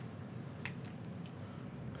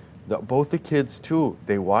Both the kids too,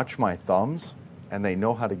 they watch my thumbs and they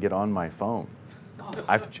know how to get on my phone.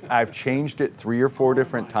 I've changed it 3 or 4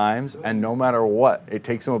 different times, and no matter what, it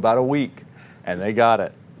takes them about a week, and they got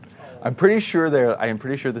it. I'm pretty sure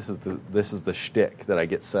this is the shtick that I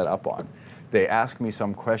get set up on. They ask me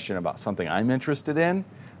some question about something I'm interested in,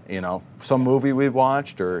 some movie we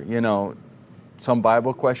watched, or some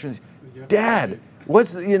Bible questions. Dad,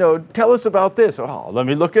 tell us about this. Oh, let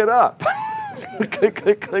me look it up. Click,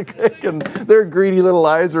 click, click, click, and their greedy little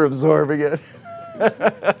eyes are absorbing it.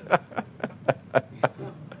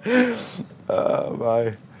 Oh,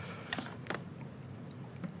 my.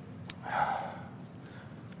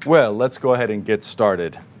 Well, let's go ahead and get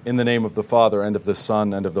started. In the name of the Father, and of the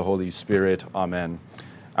Son, and of the Holy Spirit. Amen.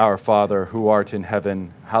 Our Father, who art in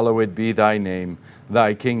heaven, hallowed be thy name.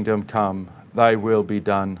 Thy kingdom come, thy will be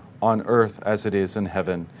done, on earth as it is in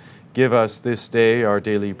heaven. Give us this day our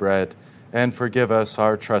daily bread, and forgive us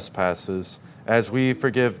our trespasses, as we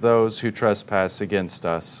forgive those who trespass against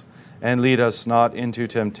us. And lead us not into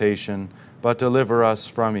temptation, but deliver us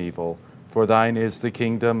from evil. For thine is the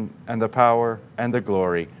kingdom, and the power, and the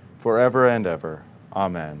glory, forever and ever.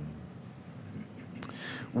 Amen.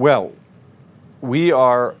 Well, we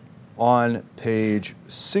are on page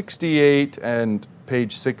 68 and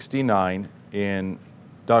page 69 in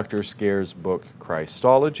Dr. Scare's book,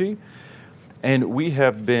 Christology. And we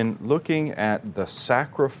have been looking at the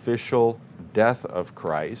sacrificial death of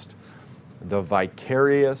Christ, the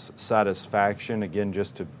vicarious satisfaction. Again,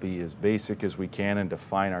 just to be as basic as we can and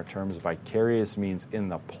define our terms, vicarious means in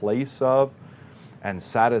the place of, and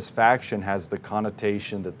satisfaction has the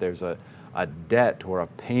connotation that there's a debt or a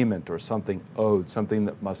payment or something owed, something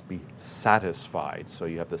that must be satisfied. So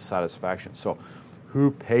you have the satisfaction. So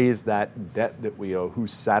who pays that debt that we owe? Who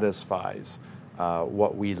satisfies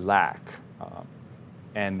what we lack?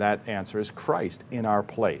 And that answer is Christ in our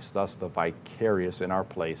place, thus the vicarious in our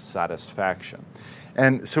place satisfaction.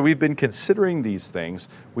 And so we've been considering these things.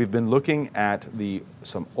 We've been looking at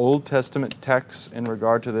some Old Testament texts in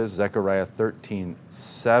regard to this, Zechariah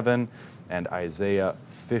 13:7 and Isaiah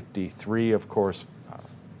 53, of course,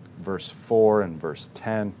 verse 4 and verse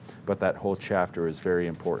 10, but that whole chapter is very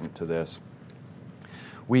important to this.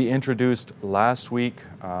 We introduced last week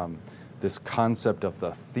this concept of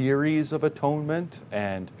the theories of atonement,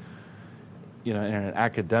 and in an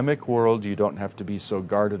academic world you don't have to be so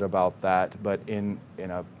guarded about that, but in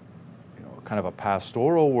a kind of a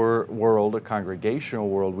pastoral world, a congregational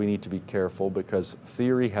world, we need to be careful because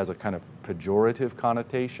theory has a kind of pejorative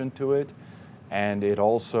connotation to it, and it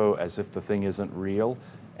also as if the thing isn't real.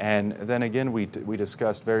 And then again, we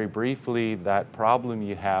discussed very briefly that problem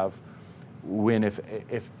you have when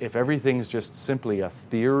if everything's just simply a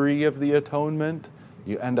theory of the atonement,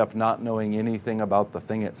 you end up not knowing anything about the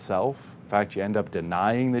thing itself. In fact, you end up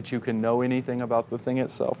denying that you can know anything about the thing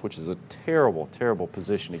itself, which is a terrible, terrible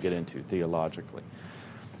position to get into theologically.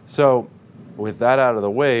 So with that out of the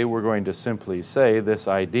way, we're going to simply say this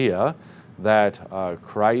idea that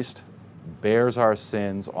Christ bears our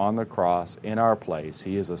sins on the cross in our place.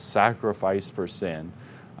 He is a sacrifice for sin.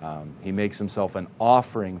 He makes himself an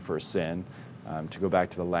offering for sin, to go back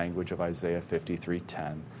to the language of Isaiah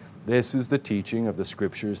 53:10. This is the teaching of the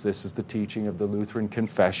Scriptures. This is the teaching of the Lutheran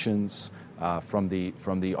confessions, from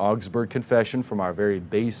the Augsburg Confession, from our very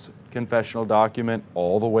base confessional document,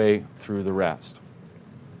 all the way through the rest.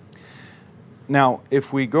 Now,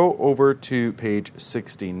 if we go over to page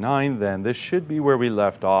 69, then this should be where we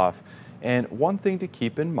left off. And one thing to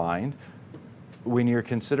keep in mind, when you're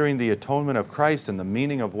considering the atonement of Christ and the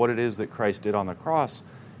meaning of what it is that Christ did on the cross,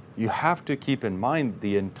 you have to keep in mind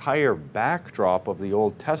the entire backdrop of the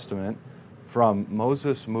Old Testament from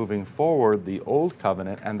Moses moving forward, the Old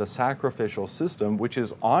Covenant and the sacrificial system, which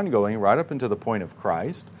is ongoing right up until the point of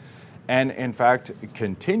Christ, and in fact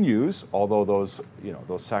continues, although those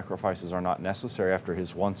sacrifices are not necessary after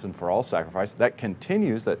his once and for all sacrifice. That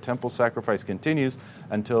continues, that temple sacrifice continues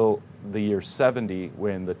until the year 70,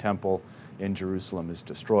 when the temple in Jerusalem is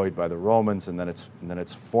destroyed by the Romans, and then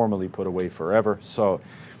it's formally put away forever. So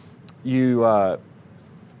you,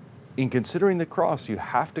 in considering the cross, you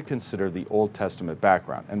have to consider the Old Testament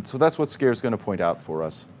background. And so that's what Scare's going to point out for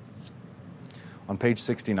us on page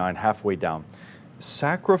 69, halfway down.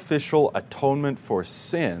 Sacrificial atonement for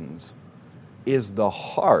sins is the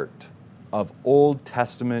heart of Old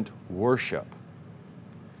Testament worship,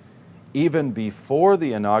 even before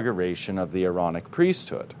the inauguration of the Aaronic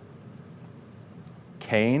priesthood.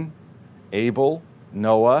 Cain, Abel,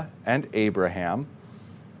 Noah, and Abraham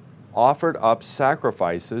offered up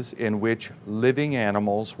sacrifices in which living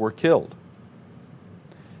animals were killed.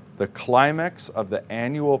 The climax of the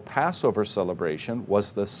annual Passover celebration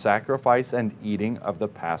was the sacrifice and eating of the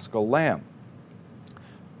Paschal lamb.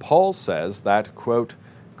 Paul says that, quote,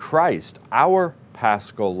 Christ, our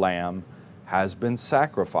Paschal lamb, has been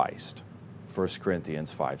sacrificed, 1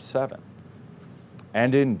 Corinthians 5:7.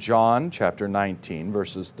 And in John chapter 19,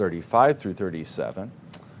 verses 35 through 37,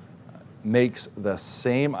 makes the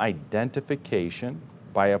same identification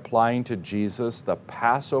by applying to Jesus the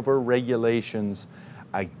Passover regulations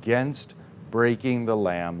against breaking the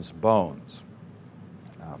lamb's bones.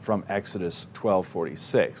 From Exodus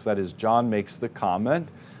 12:46. That is, John makes the comment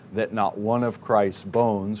that not one of Christ's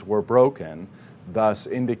bones were broken, thus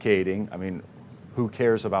indicating, who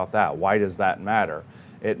cares about that? Why does that matter?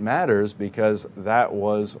 It matters because that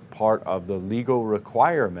was part of the legal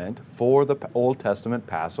requirement for the Old Testament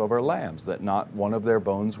Passover lambs, that not one of their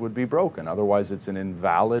bones would be broken. Otherwise, it's an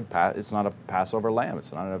invalid, it's not a Passover lamb,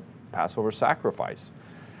 it's not a Passover sacrifice.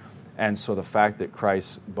 And so the fact that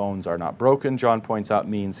Christ's bones are not broken, John points out,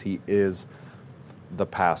 means he is the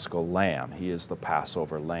Paschal lamb. He is the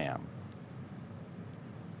Passover lamb.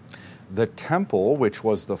 The temple, which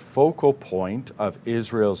was the focal point of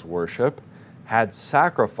Israel's worship, had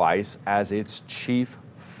sacrifice as its chief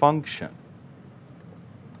function.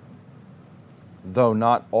 Though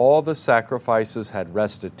not all the sacrifices had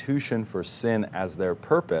restitution for sin as their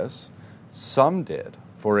purpose, some did.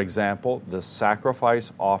 For example, the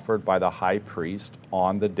sacrifice offered by the high priest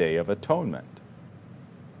on the Day of Atonement.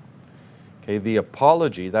 Okay, the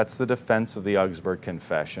apology, that's the defense of the Augsburg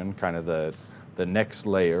Confession, kind of the next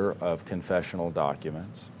layer of confessional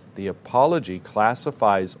documents. The apology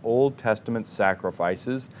classifies Old Testament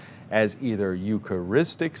sacrifices as either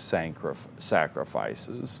Eucharistic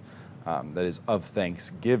sacrifices, that is, of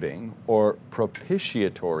thanksgiving, or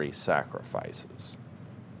propitiatory sacrifices.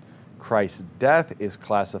 Christ's death is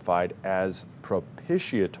classified as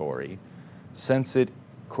propitiatory, since it,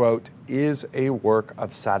 quote, is a work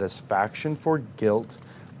of satisfaction for guilt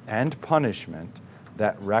and punishment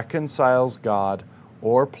that reconciles God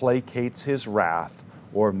or placates his wrath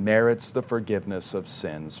or merits the forgiveness of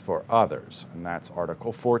sins for others. And that's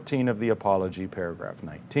Article 14 of the Apology, paragraph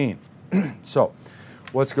 19. So,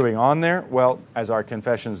 what's going on there? Well, as our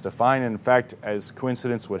confessions define, in fact, as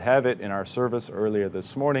coincidence would have it, in our service earlier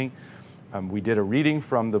this morning, we did a reading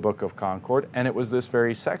from the Book of Concord, and it was this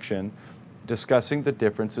very section discussing the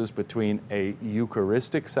differences between a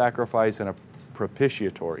Eucharistic sacrifice and a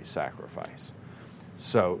propitiatory sacrifice.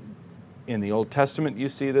 So, in the Old Testament you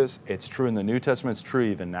see this, it's true in the New Testament, it's true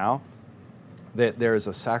even now, that there is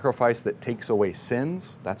a sacrifice that takes away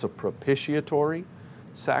sins. That's a propitiatory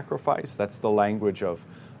sacrifice. That's the language of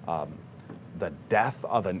the death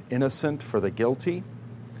of an innocent for the guilty.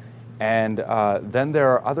 And then there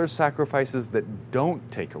are other sacrifices that don't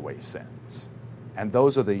take away sins. And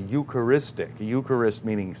those are the Eucharistic. Eucharist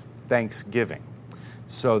meaning thanksgiving.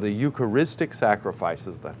 So the Eucharistic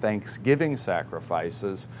sacrifices, the thanksgiving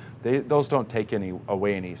sacrifices, those don't take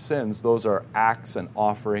away any sins. Those are acts and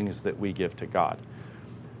offerings that we give to God.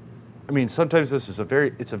 Sometimes this is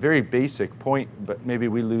it's a very basic point, but maybe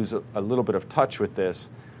we lose a little bit of touch with this,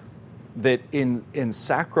 that in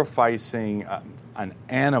sacrificing an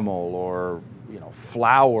animal or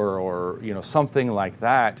flour or something like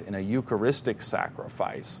that in a Eucharistic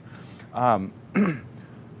sacrifice,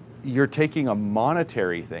 you're taking a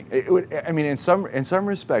monetary thing. In some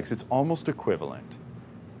respects, it's almost equivalent.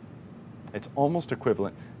 It's almost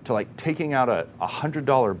equivalent to like taking out a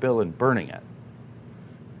 $100 bill and burning it.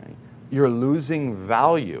 Right? You're losing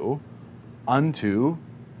value unto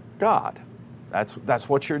God. That's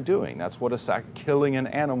what you're doing. That's what killing an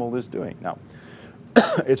animal is doing. Now,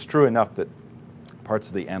 it's true enough that parts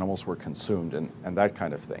of the animals were consumed and that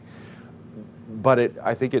kind of thing. But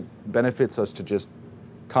I think it benefits us to just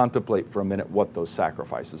contemplate for a minute what those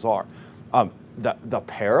sacrifices are. The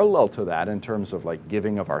parallel to that in terms of like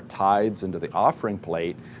giving of our tithes into the offering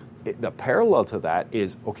plate, the parallel to that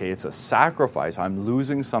is, okay, it's a sacrifice. I'm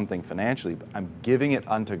losing something financially, but I'm giving it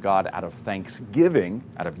unto God out of thanksgiving,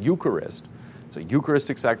 out of Eucharist. It's a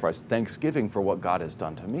Eucharistic sacrifice, thanksgiving for what God has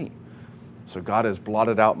done to me. So God has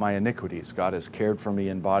blotted out my iniquities. God has cared for me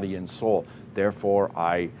in body and soul. Therefore,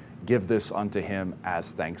 I give this unto him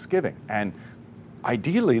as thanksgiving. And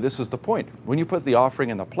ideally, this is the point. When you put the offering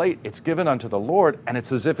in the plate, it's given unto the Lord, and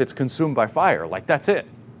it's as if it's consumed by fire. Like, that's it.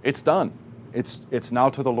 It's done. It's now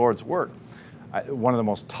to the Lord's work. One of the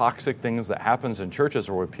most toxic things that happens in churches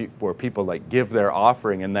are where people like give their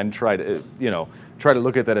offering and then try to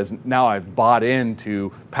look at that as, now I've bought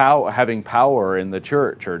into having power in the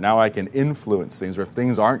church, or now I can influence things, or if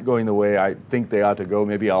things aren't going the way I think they ought to go,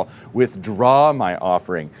 maybe I'll withdraw my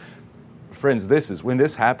offering. friends, when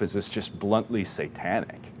this happens, it's just bluntly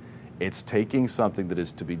satanic. It's taking something that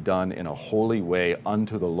is to be done in a holy way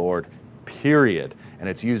unto the Lord, period, and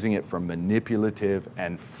it's using it for manipulative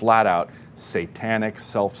and flat out satanic,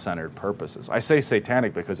 self-centered purposes. I say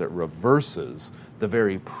satanic because it reverses the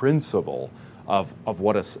very principle of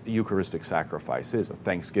what a Eucharistic sacrifice is. A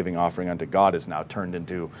thanksgiving offering unto God is now turned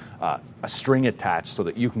into a string attached so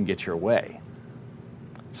that you can get your way.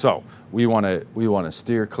 So we want to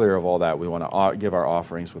steer clear of all that. We want to give our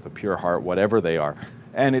offerings with a pure heart, whatever they are.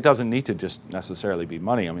 And it doesn't need to just necessarily be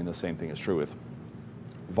money. I mean, the same thing is true with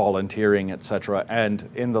volunteering, etc. And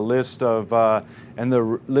in the list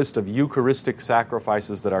of Eucharistic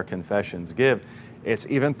sacrifices that our confessions give, it's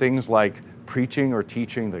even things like preaching or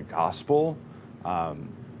teaching the gospel,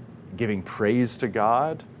 giving praise to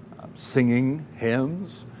God, singing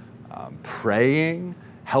hymns, praying,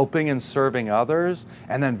 helping and serving others,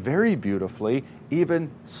 and then very beautifully, even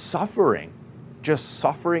suffering, just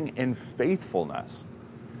suffering in faithfulness.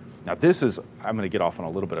 Now I'm going to get off on a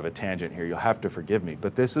little bit of a tangent here, you'll have to forgive me,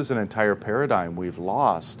 but this is an entire paradigm we've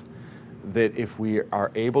lost that if we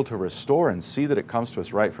are able to restore and see that it comes to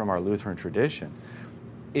us right from our Lutheran tradition,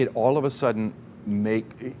 it all of a sudden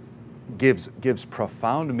gives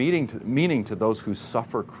profound meaning to those who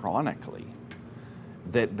suffer chronically.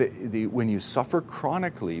 That when you suffer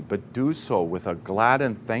chronically, but do so with a glad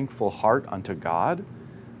and thankful heart unto God,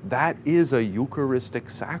 that is a Eucharistic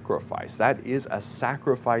sacrifice. That is a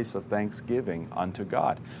sacrifice of thanksgiving unto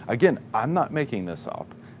God. Again, I'm not making this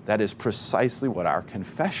up. That is precisely what our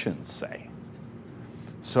confessions say.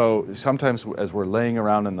 So sometimes as we're laying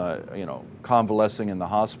around convalescing in the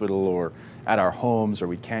hospital or at our homes, or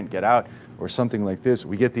we can't get out or something like this,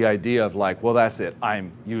 we get the idea of like, well, that's it.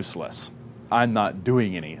 I'm useless. I'm not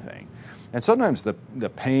doing anything. And sometimes the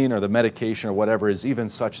pain or the medication or whatever is even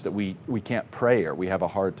such that we can't pray, or we have a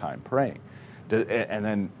hard time praying.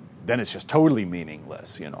 And then it's just totally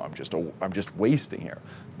meaningless. I'm just wasting here.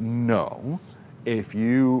 No. If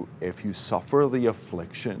you suffer the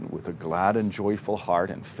affliction with a glad and joyful heart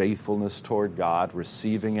and faithfulness toward God,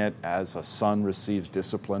 receiving it as a son receives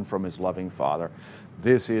discipline from his loving Father,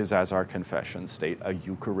 this is, as our confessions state, a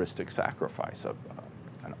Eucharistic sacrifice,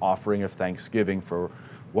 an offering of thanksgiving for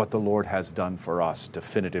what the Lord has done for us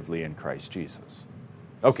definitively in Christ Jesus.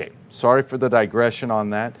 Okay, sorry for the digression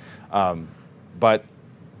on that, but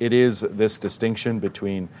it is this distinction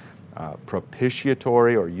between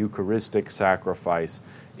propitiatory or Eucharistic sacrifice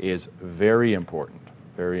is very important,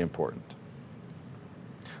 very important.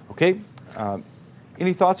 Okay,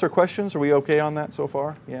 any thoughts or questions? Are we okay on that so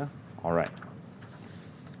far? Yeah? All right.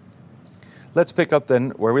 Let's pick up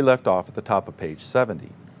then where we left off at the top of page 70.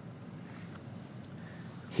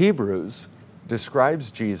 Hebrews describes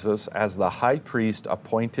Jesus as the high priest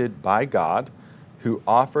appointed by God who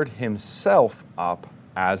offered himself up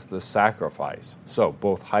as the sacrifice. So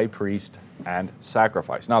both high priest and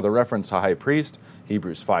sacrifice. Now the reference to high priest,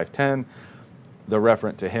 Hebrews 5:10, the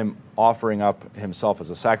reference to him offering up himself as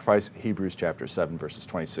a sacrifice, Hebrews chapter 7, verses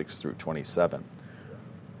 26 through 27.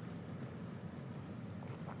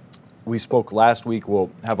 We spoke last week, we'll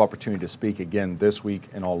have opportunity to speak again this week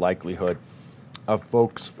in all likelihood, of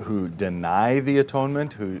folks who deny the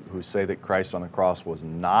atonement, who say that Christ on the cross was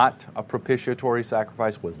not a propitiatory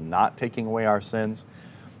sacrifice, was not taking away our sins.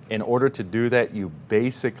 In order to do that, you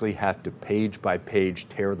basically have to page by page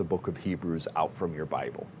tear the book of Hebrews out from your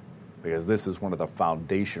Bible, because this is one of the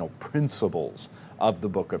foundational principles of the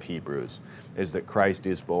book of Hebrews, is that Christ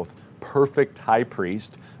is both perfect high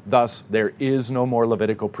priest, thus there is no more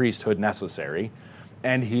Levitical priesthood necessary,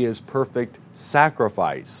 and he is perfect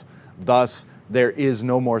sacrifice, thus there is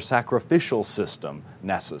no more sacrificial system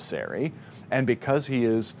necessary. And because he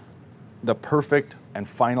is the perfect and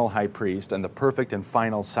final high priest and the perfect and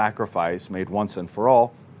final sacrifice made once and for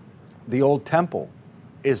all, the old temple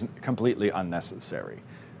is completely unnecessary.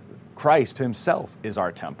 Christ himself is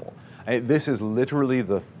our temple. This is literally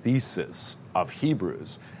the thesis of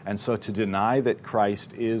Hebrews. And so to deny that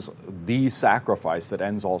Christ is the sacrifice that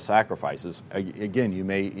ends all sacrifices, again, you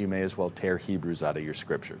may as well tear Hebrews out of your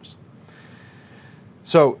scriptures.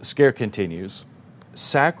 So, Scare continues,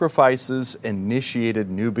 sacrifices initiated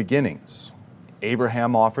new beginnings.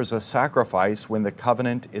 Abraham offers a sacrifice when the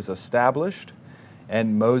covenant is established,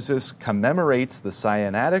 and Moses commemorates the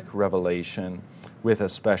Sinaitic revelation with a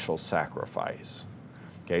special sacrifice.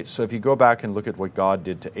 Okay, so if you go back and look at what God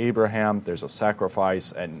did to Abraham, there's a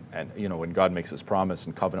sacrifice, and when God makes his promise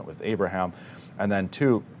and covenant with Abraham, and then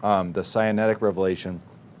two, the Sinaitic revelation,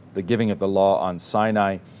 the giving of the law on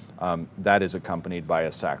Sinai, that is accompanied by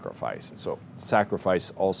a sacrifice. So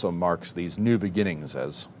sacrifice also marks these new beginnings,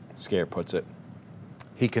 as Scare puts it.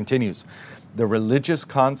 He continues, the religious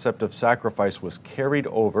concept of sacrifice was carried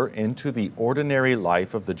over into the ordinary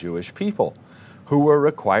life of the Jewish people, who were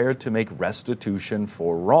required to make restitution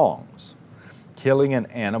for wrongs. Killing an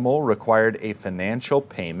animal required a financial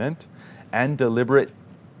payment, and deliberate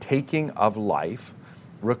taking of life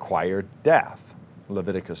required death.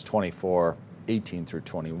 Leviticus 24, 18 through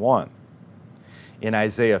 21. In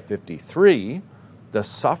Isaiah 53, the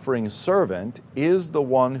suffering servant is the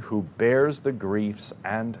one who bears the griefs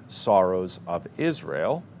and sorrows of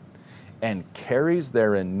Israel and carries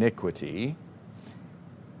their iniquity.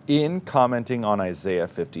 In commenting on Isaiah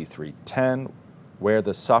 53:10, where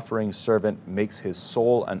the suffering servant makes his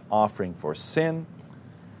soul an offering for sin,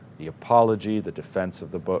 the Apology, the defense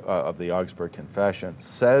of the Augsburg Confession,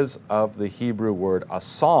 says of the Hebrew word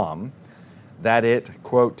asam that it,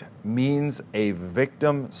 quote, means a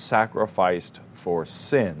victim sacrificed for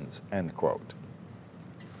sins, end quote.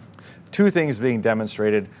 Two things being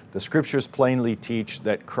demonstrated. The scriptures plainly teach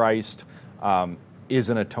that Christ is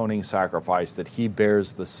an atoning sacrifice, that he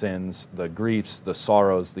bears the sins, the griefs, the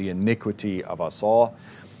sorrows, the iniquity of us all.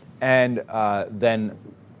 And then,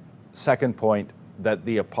 second point, that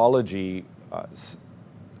the Apology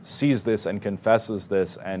sees this and confesses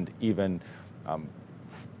this and even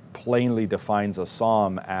plainly defines a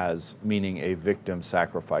psalm as meaning a victim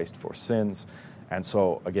sacrificed for sins. And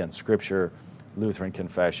so, again, Scripture, Lutheran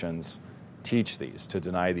confessions teach these. To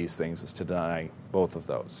deny these things is to deny both of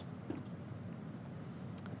those.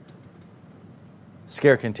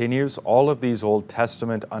 Scare continues, all of these Old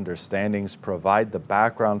Testament understandings provide the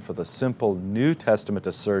background for the simple New Testament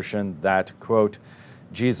assertion that, quote,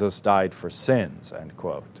 Jesus died for sins, end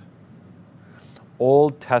quote.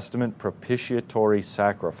 Old Testament propitiatory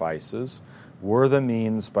sacrifices were the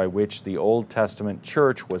means by which the Old Testament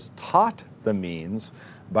church was taught the means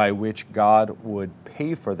by which God would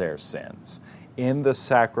pay for their sins in the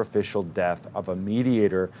sacrificial death of a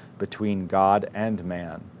mediator between God and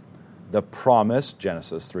man. The promised,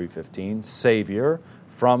 Genesis 3:15, Savior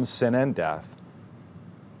from sin and death,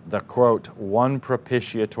 the, quote, one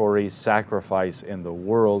propitiatory sacrifice in the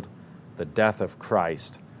world, the death of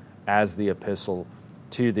Christ, as the epistle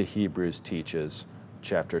to the Hebrews teaches,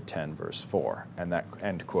 chapter 10, verse 4, and that,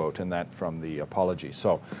 end quote, and that from the Apology.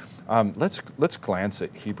 So let's glance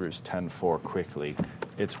at Hebrews 10:4 quickly.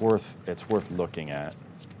 It's worth looking at.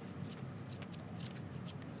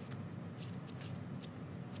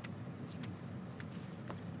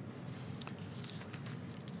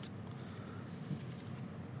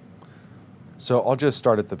 So I'll just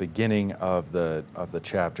start at the beginning of the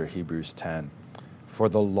chapter, Hebrews 10. For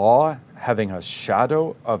the law, having a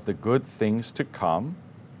shadow of the good things to come,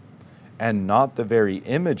 and not the very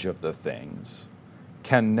image of the things,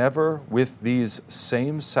 can never, with these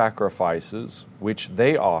same sacrifices which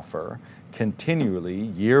they offer continually,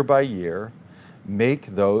 year by year, make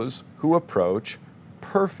those who approach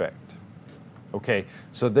perfect. Okay,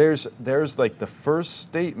 so there's like the first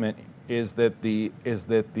statement is that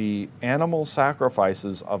the animal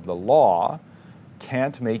sacrifices of the law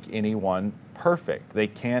can't make anyone perfect. They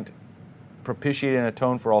can't propitiate and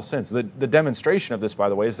atone for all sins. The demonstration of this, by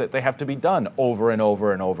the way, is that they have to be done over and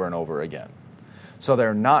over and over and over again. So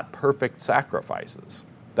they're not perfect sacrifices.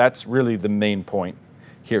 That's really the main point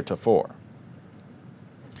heretofore.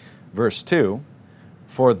 Verse 2,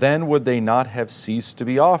 for then would they not have ceased to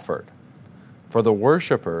be offered? For the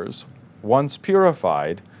worshippers, once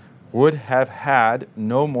purified, would have had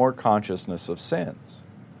no more consciousness of sins.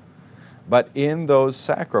 But in those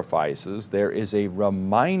sacrifices there is a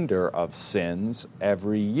reminder of sins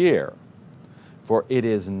every year. For it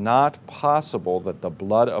is not possible that the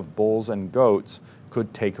blood of bulls and goats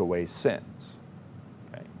could take away sins.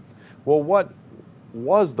 Okay. Well, what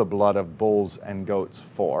was the blood of bulls and goats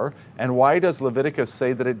for? And why does Leviticus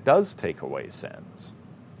say that it does take away sins?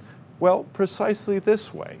 Well, precisely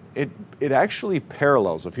this way. It actually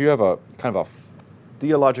parallels, if you have a kind of a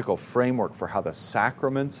theological framework for how the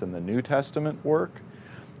sacraments in the New Testament work,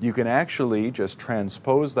 you can actually just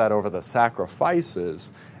transpose that over the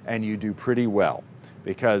sacrifices and you do pretty well.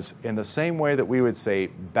 Because in the same way that we would say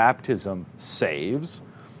baptism saves,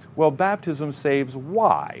 well, baptism saves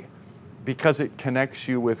why? Because it connects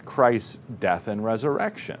you with Christ's death and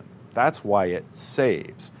resurrection. That's why it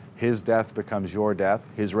saves. His death becomes your death.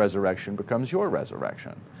 His resurrection becomes your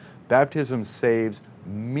resurrection. Baptism saves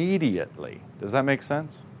immediately. Does that make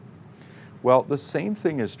sense? Well, the same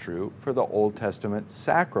thing is true for the Old Testament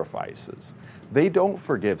sacrifices. They don't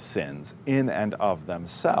forgive sins in and of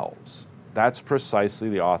themselves. That's precisely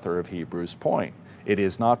the author of Hebrews' point. It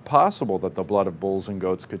is not possible that the blood of bulls and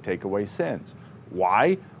goats could take away sins.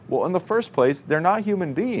 Why? Well, in the first place, they're not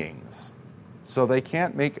human beings. so they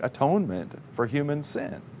can't make atonement for human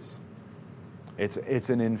sins. It's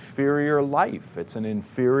an inferior life. It's an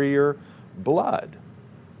inferior blood.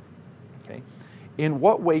 Okay? In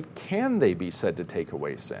what way can they be said to take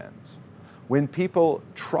away sins? When people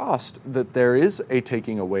trust that there is a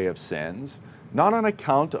taking away of sins, not on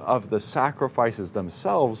account of the sacrifices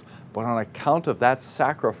themselves, but on account of that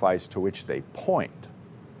sacrifice to which they point.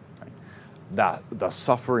 Right? The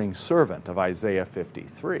suffering servant of Isaiah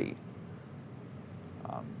 53.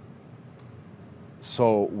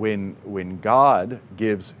 So when God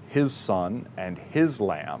gives his son and his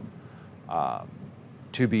lamb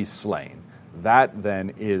to be slain, that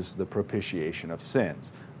then is the propitiation of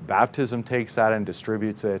sins. Baptism takes that and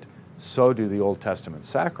distributes it. So do the Old Testament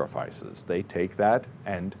sacrifices. They take that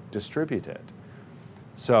and distribute it.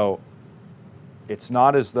 So it's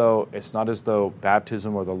not as though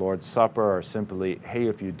baptism or the Lord's Supper are simply, hey,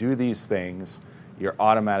 if you do these things, you're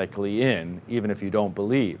automatically in, even if you don't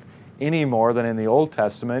believe. Any more than in the Old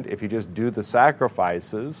Testament, if you just do the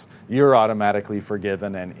sacrifices, you're automatically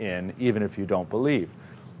forgiven and in, even if you don't believe.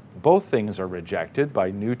 Both things are rejected by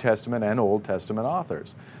New Testament and Old Testament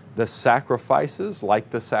authors. The sacrifices, like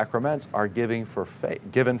the sacraments, are given for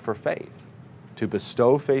faith, to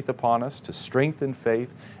bestow faith upon us, to strengthen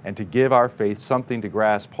faith, and to give our faith something to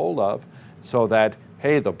grasp hold of, so that,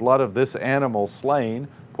 hey, the blood of this animal slain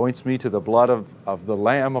points me to the blood of the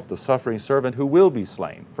Lamb of the suffering servant who will be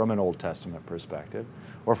slain, from an Old Testament perspective.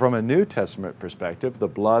 Or from a New Testament perspective, the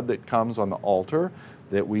blood that comes on the altar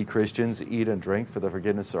that we Christians eat and drink for the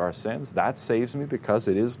forgiveness of our sins, that saves me because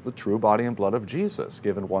it is the true body and blood of Jesus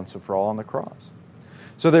given once and for all on the cross.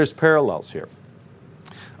 So there's parallels here.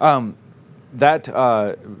 That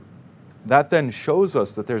then shows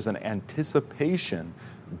us that there's an anticipation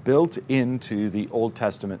built into the Old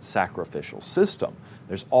Testament sacrificial system.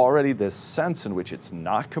 There's already this sense in which it's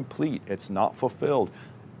not complete, it's not fulfilled.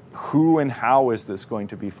 Who and how is this going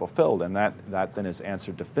to be fulfilled? And that then is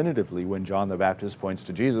answered definitively when John the Baptist points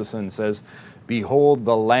to Jesus and says, behold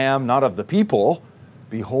the Lamb, not of the people,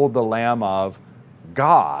 behold the Lamb of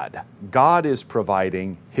God. God is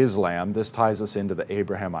providing his Lamb. This ties us into the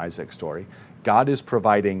Abraham-Isaac story. God is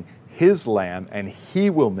providing his Lamb, and he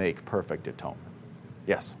will make perfect atonement.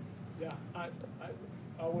 Yes? Yeah, I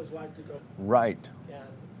always like to go. Right. And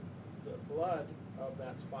the blood of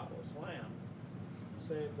that spotless lamb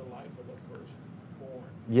saved the life of the firstborn.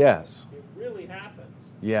 Yes. It really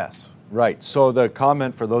happens. Yes, right. So the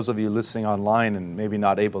comment for those of you listening online and maybe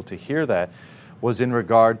not able to hear that was in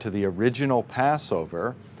regard to the original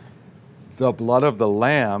Passover. The blood of the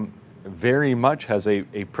lamb very much has a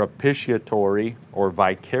propitiatory or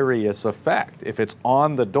vicarious effect. If it's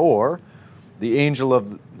on the door, the angel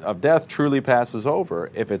of death truly passes over.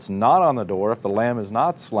 If it's not on the door, if the lamb is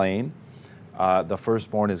not slain, the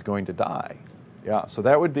firstborn is going to die. Yeah, so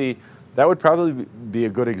that would probably be a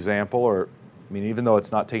good example, or I mean, even though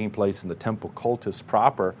it's not taking place in the temple cultus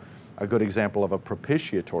proper, a good example of a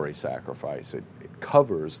propitiatory sacrifice. It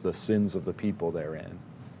covers the sins of the people therein.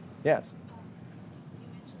 Yes? You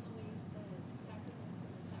mentioned the ways the sacraments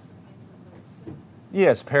and the sacrifices are similar.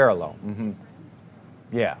 Yes, parallel. Mm-hmm.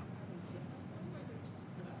 Yeah. Are they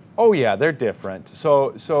just the same? Oh yeah, they're different.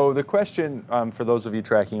 So the question for those of you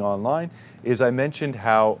tracking online is, I mentioned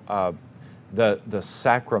how the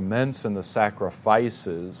sacraments and the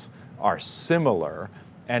sacrifices are similar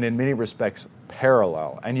and in many respects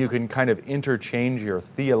parallel, and you can kind of interchange your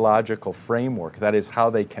theological framework, that is how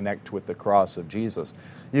they connect with the cross of Jesus,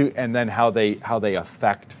 and then how they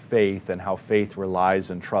affect faith and how faith relies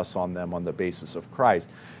and trusts on them on the basis of Christ.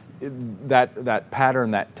 That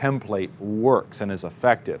pattern, that template works and is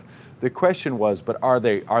effective. The question was, but are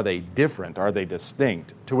they different? Are they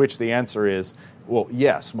distinct? To which the answer is, well,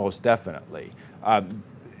 yes, most definitely.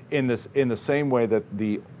 In the same way that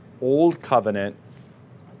the Old Covenant,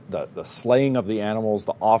 the slaying of the animals,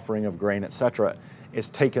 the offering of grain, etc., is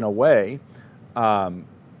taken away.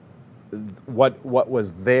 What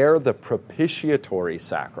was there, the propitiatory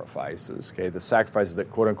sacrifices, okay, the sacrifices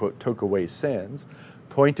that quote unquote took away sins,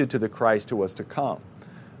 pointed to the Christ who was to come.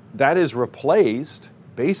 That is replaced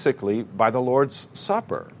basically by the Lord's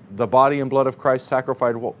Supper, the body and blood of Christ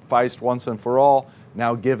sacrificed once and for all,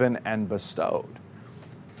 now given and bestowed.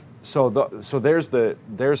 So there's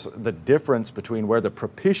the difference between where the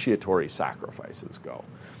propitiatory sacrifices go.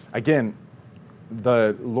 Again,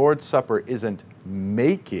 the Lord's Supper isn't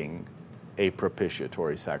making a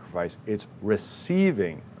propitiatory sacrifice, it's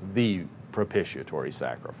receiving the propitiatory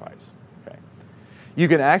sacrifice. Okay. You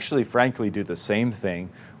can actually, frankly, do the same thing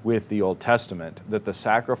with the Old Testament, that the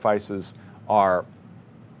sacrifices are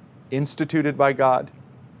instituted by God,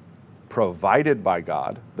 provided by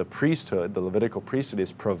God. The priesthood, the Levitical priesthood,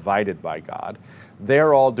 is provided by God.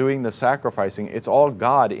 They're all doing the sacrificing. It's all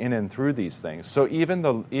God in and through these things. So even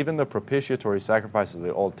the propitiatory sacrifices of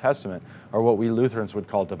the Old Testament are what we Lutherans would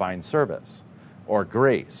call divine service, or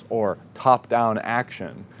grace, or top-down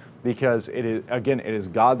action, because it is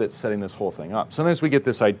God that's setting this whole thing up. Sometimes we get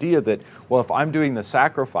this idea that, well, if I'm doing the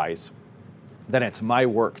sacrifice, then it's my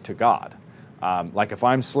work to God. Like if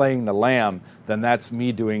I'm slaying the lamb, then that's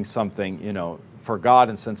me doing something, for God,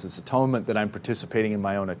 and since it's atonement, that I'm participating in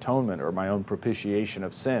my own atonement or my own propitiation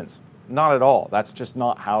of sins. Not at all. That's just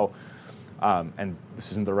not how, and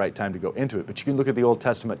this isn't the right time to go into it, but you can look at the Old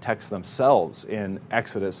Testament texts themselves in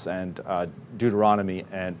Exodus and Deuteronomy,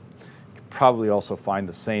 and you can probably also find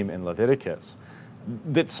the same in Leviticus,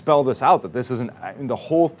 that spell this out, that this isn't, the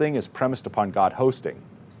whole thing is premised upon God hosting.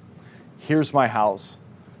 Here's my house,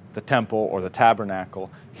 the temple or the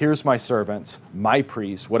tabernacle. Here's my servants, my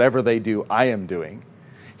priests, whatever they do, I am doing.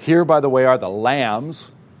 Here, by the way, are the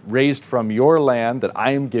lambs raised from your land that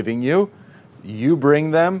I am giving you. You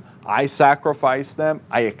bring them, I sacrifice them,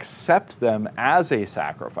 I accept them as a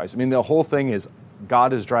sacrifice. I mean, the whole thing is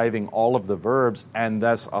God is driving all of the verbs and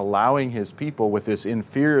thus allowing his people with this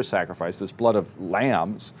inferior sacrifice, this blood of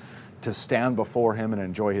lambs, to stand before him and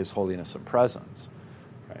enjoy his holiness and presence.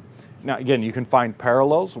 Now, again, you can find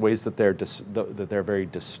parallels, ways that they're very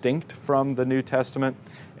distinct from the New Testament,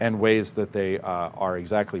 and ways that they are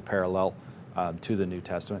exactly parallel to the New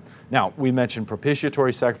Testament. Now, we mentioned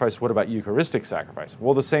propitiatory sacrifice. What about Eucharistic sacrifice?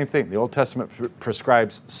 Well, the same thing. The Old Testament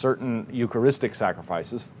prescribes certain Eucharistic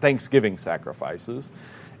sacrifices, Thanksgiving sacrifices,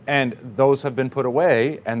 and those have been put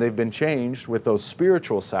away, and they've been changed with those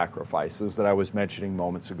spiritual sacrifices that I was mentioning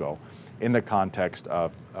moments ago in the context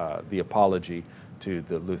of the apology to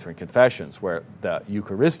the Lutheran confessions, where the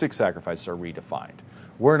Eucharistic sacrifices are redefined.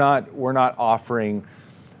 We're not offering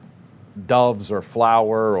doves or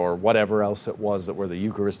flour or whatever else it was that were the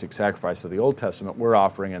Eucharistic sacrifice of the Old Testament. We're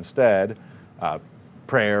offering instead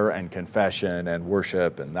prayer and confession and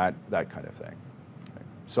worship and that kind of thing. Okay.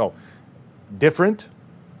 So different,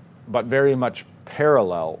 but very much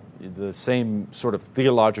parallel. The same sort of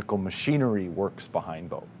theological machinery works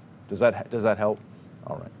behind both. Does that help?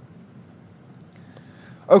 All right.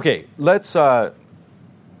 Okay, let's, that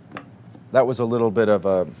was a little bit of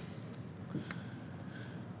a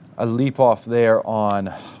leap off there on,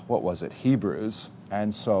 what was it, Hebrews,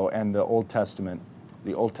 and the Old Testament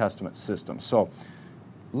system. So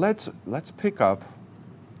let's pick up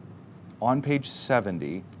on page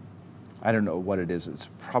 70. I don't know what it is.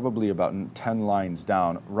 It's probably about 10 lines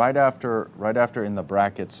down, right after in the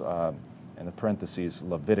brackets, in the parentheses,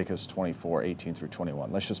 Leviticus 24, 18 through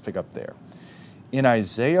 21. Let's just pick up there. In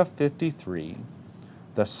Isaiah 53,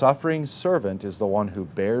 the suffering servant is the one who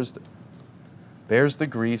bears the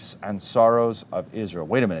griefs and sorrows of Israel.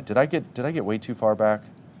 Wait a minute, did I get way too far back?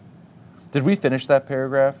 Did we finish that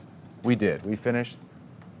paragraph? We did. We finished?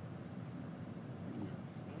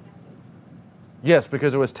 Yes,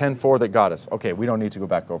 because it was 10:4 that got us. Okay, we don't need to go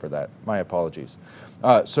back over that. My apologies.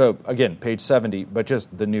 So again, page 70, but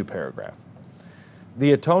just the new paragraph.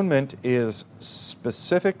 The atonement is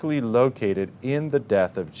specifically located in the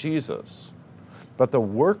death of Jesus, but the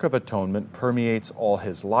work of atonement permeates all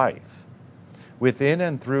his life. Within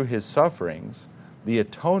and through his sufferings, the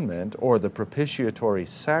atonement, or the propitiatory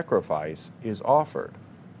sacrifice, is offered.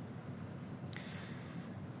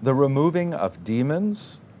 The removing of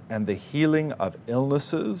demons and the healing of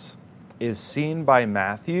illnesses is seen by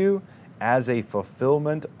Matthew as a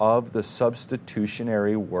fulfillment of the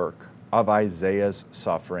substitutionary work of Isaiah's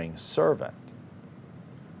suffering servant.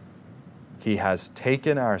 He has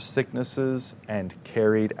taken our sicknesses and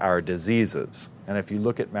carried our diseases. And if you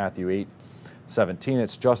look at Matthew 8:17,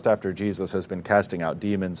 it's just after Jesus has been casting out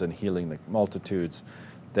demons and healing the multitudes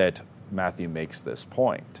that Matthew makes this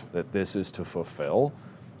point, that this is to fulfill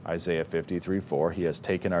Isaiah 53:4. He has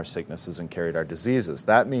taken our sicknesses and carried our diseases.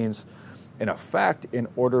 That means, in effect, in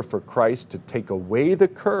order for Christ to take away the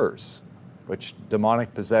curse, which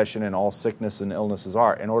demonic possession and all sickness and illnesses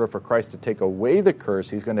are, in order for Christ to take away the curse,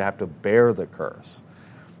 he's going to have to bear the curse.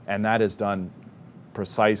 And that is done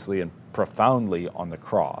precisely and profoundly on the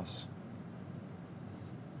cross.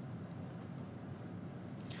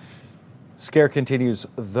 Scare continues,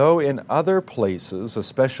 though in other places,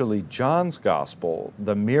 especially John's Gospel,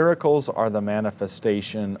 the miracles are the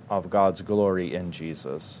manifestation of God's glory in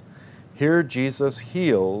Jesus. Here Jesus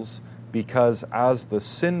heals because as the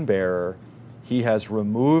sin-bearer, he has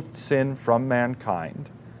removed sin from mankind,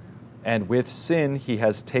 and with sin he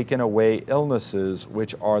has taken away illnesses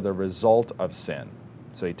which are the result of sin.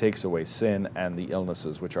 So he takes away sin and the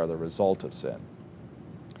illnesses which are the result of sin.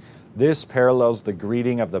 This parallels the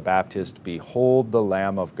greeting of the Baptist, "Behold the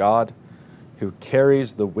Lamb of God, who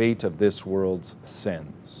carries the weight of this world's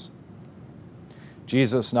sins."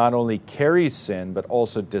 Jesus not only carries sin, but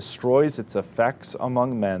also destroys its effects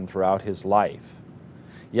among men throughout his life.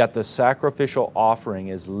 Yet the sacrificial offering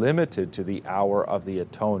is limited to the hour of the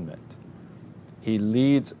atonement.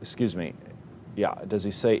 Does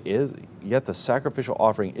he say is? Yet the sacrificial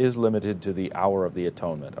offering is limited to the hour of the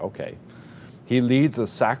atonement. Okay. He leads a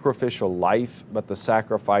sacrificial life, but the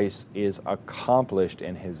sacrifice is accomplished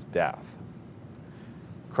in his death.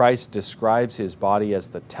 Christ describes his body as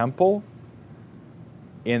the temple.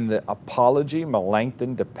 In the Apology,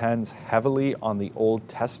 Melanchthon depends heavily on the Old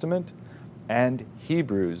Testament and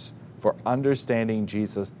Hebrews for understanding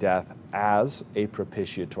Jesus' death as a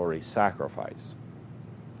propitiatory sacrifice.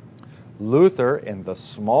 Luther, in the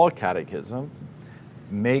Small Catechism,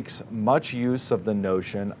 makes much use of the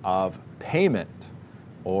notion of payment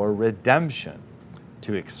or redemption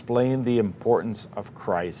to explain the importance of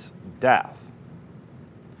Christ's death.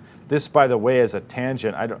 This, by the way, is a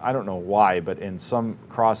tangent. I don't know why, but in some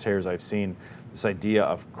crosshairs I've seen this idea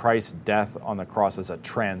of Christ's death on the cross as a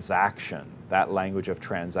transaction, that language of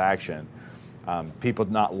transaction, people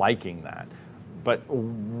not liking that. But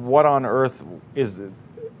what on earth is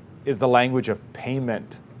the language of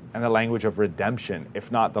payment and the language of redemption, if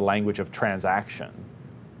not the language of transaction?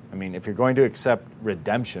 I mean, if you're going to accept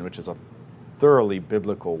redemption, which is a thoroughly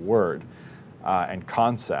biblical word and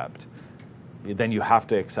concept, then you have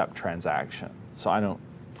to accept transaction. So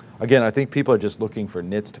I think people are just looking for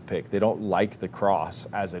nits to pick. They don't like the cross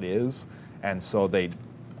as it is, and so they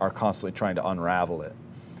are constantly trying to unravel it.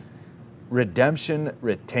 Redemption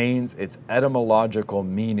retains its etymological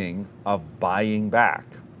meaning of buying back.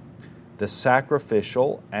 The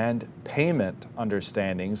sacrificial and payment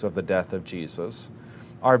understandings of the death of Jesus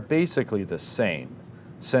are basically the same,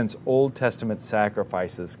 since Old Testament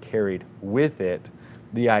sacrifices carried with it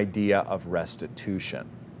the idea of restitution.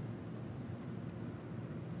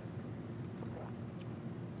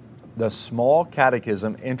 The Small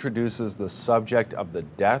Catechism introduces the subject of the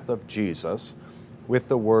death of Jesus with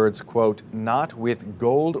the words, quote, "not with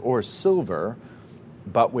gold or silver,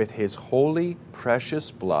 but with his holy,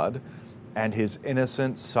 precious blood and his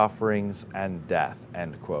innocent sufferings and death,"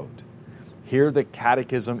 end quote. Here the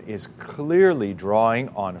Catechism is clearly drawing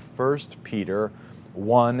on 1 Peter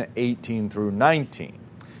 1:18 through 19.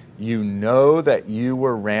 "You know that you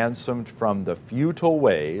were ransomed from the futile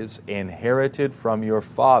ways inherited from your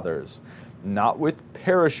fathers, not with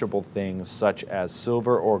perishable things such as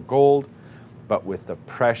silver or gold, but with the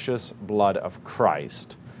precious blood of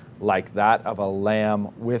Christ, like that of a lamb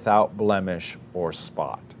without blemish or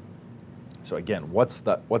spot." So again, what's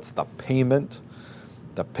the payment?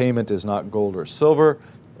 The payment is not gold or silver,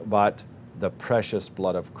 but the precious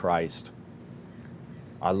blood of Christ,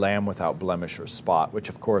 a lamb without blemish or spot, which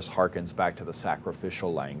of course harkens back to the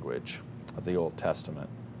sacrificial language of the Old Testament.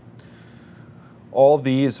 All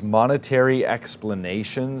these monetary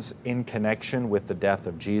explanations in connection with the death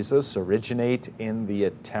of Jesus originate in the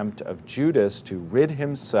attempt of Judas to rid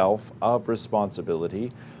himself of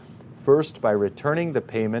responsibility, first by returning the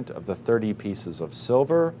payment of the 30 pieces of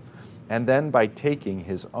silver, and then by taking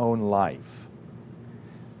his own life.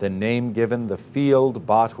 The name given the field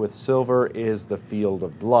bought with silver is the field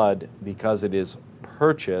of blood, because it is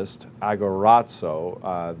purchased, agorazo,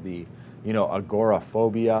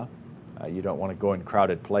 agoraphobia. You don't want to go in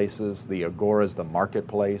crowded places. The agora is the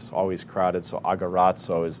marketplace, always crowded, so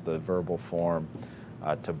agorazo is the verbal form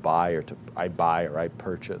to buy, or I buy or I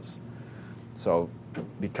purchase. So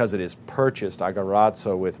because it is purchased,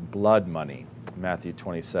 agorazo, with blood money, Matthew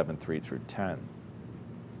 27, 3 through 10.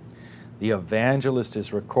 The evangelist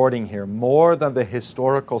is recording here more than the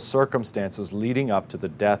historical circumstances leading up to the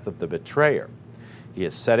death of the betrayer. He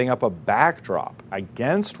is setting up a backdrop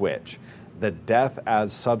against which the death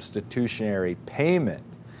as substitutionary payment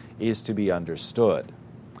is to be understood.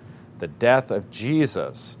 The death of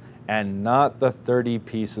Jesus, and not the 30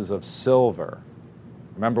 pieces of silver.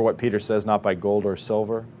 Remember what Peter says, not by gold or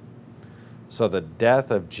silver? So the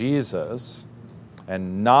death of Jesus,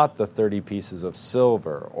 and not the 30 pieces of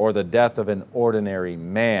silver, or the death of an ordinary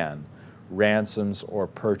man, ransoms or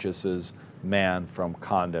purchases man from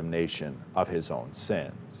condemnation of his own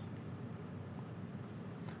sins.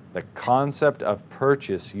 The concept of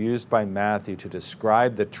purchase used by Matthew to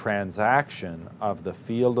describe the transaction of the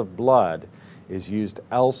field of blood is used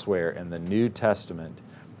elsewhere in the New Testament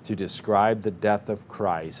to describe the death of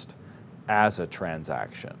Christ as a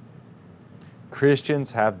transaction.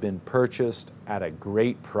 Christians have been purchased at a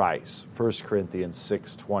great price, 1 Corinthians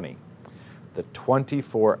 6:20. The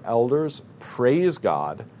 24 elders praise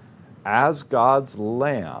God as God's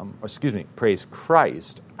Lamb, praise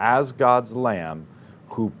Christ as God's Lamb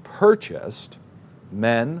who purchased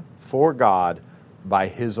men for God by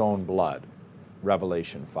his own blood.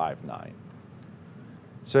 Revelation 5:9.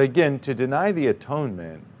 So again, to deny the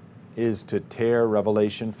atonement is to tear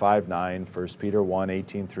Revelation 5:9, 1 Peter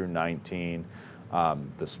 1:18 through 19,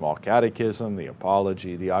 the Small Catechism, the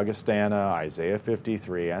Apology, the Augustana, Isaiah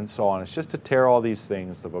 53, and so on. It's just to tear all these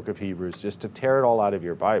things, the book of Hebrews, just to tear it all out of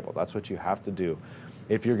your Bible. That's what you have to do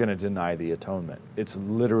if you're going to deny the atonement. It's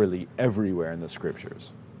literally everywhere in the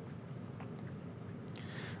Scriptures.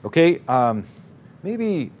 Okay,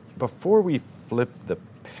 maybe before we flip the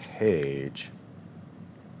page,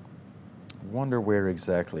 wonder where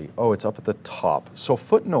exactly. Oh, it's up at the top. So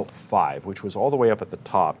footnote 5, which was all the way up at the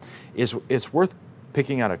top, it's worth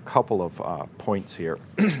picking out a couple of points here.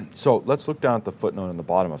 So let's look down at the footnote in the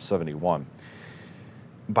bottom of 71.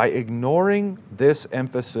 By ignoring this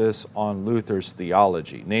emphasis on Luther's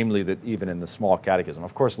theology, namely that even in the Small Catechism,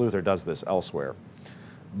 of course Luther does this elsewhere,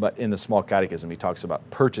 but in the Small Catechism he talks about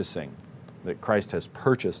purchasing, that Christ has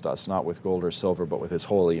purchased us, not with gold or silver, but with his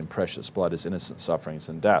holy and precious blood, his innocent sufferings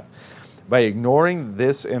and death. By ignoring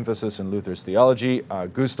this emphasis in Luther's theology,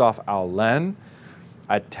 Gustav Aulén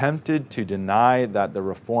attempted to deny that the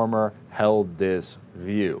Reformer held this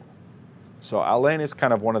view. So Aulén is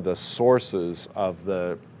kind of one of the sources of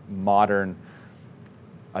the modern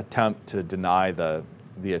attempt to deny the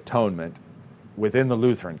atonement within the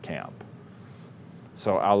Lutheran camp.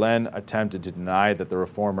 So Aulén attempted to deny that the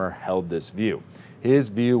Reformer held this view. His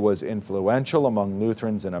view was influential among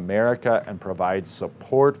Lutherans in America and provides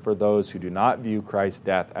support for those who do not view Christ's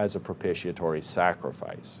death as a propitiatory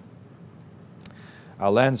sacrifice.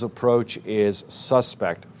 Aulén's approach is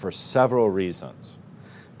suspect for several reasons.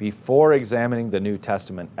 Before examining the New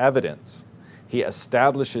Testament evidence, he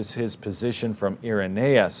establishes his position from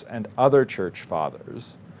Irenaeus and other church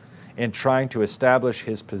fathers. In trying to establish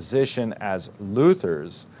his position as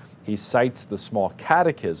Luther's, he cites the Small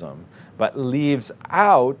Catechism, but leaves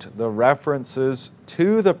out the references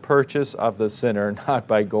to the purchase of the sinner, not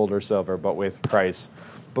by gold or silver, but with Christ's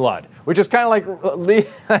blood, which is kind of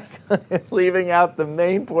like leaving out the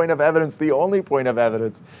main point of evidence, the only point of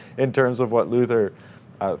evidence in terms of what Luther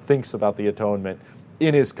thinks about the atonement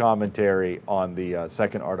in his commentary on the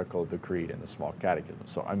second article of the Creed in the Small Catechism.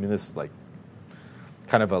 So, I mean, this is like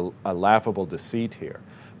kind of a laughable deceit here.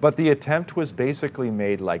 But the attempt was basically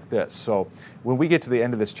made like this. So when we get to the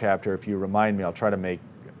end of this chapter, if you remind me, I'll try to make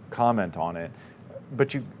comment on it.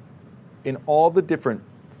 But in all the different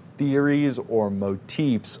theories or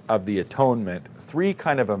motifs of the atonement, three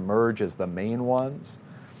kind of emerge as the main ones.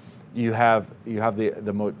 You have the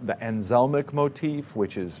Anselmic motif,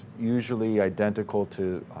 which is usually identical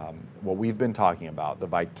to what we've been talking about, the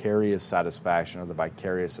vicarious satisfaction or the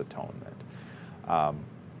vicarious atonement.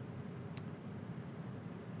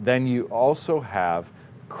 Then you also have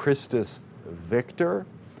Christus Victor,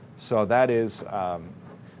 so that is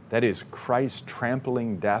Christ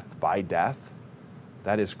trampling death by death.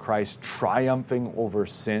 That is Christ triumphing over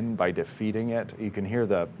sin by defeating it. You can hear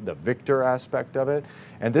the victor aspect of it.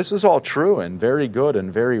 And this is all true and very good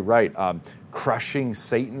and very right. Crushing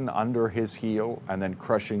Satan under his heel and then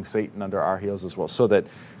crushing Satan under our heels as well. So that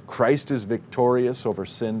Christ is victorious over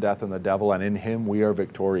sin, death, and the devil, and in him we are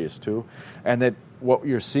victorious too. And that what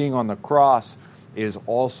you're seeing on the cross is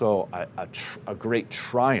also a great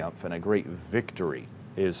triumph and a great victory,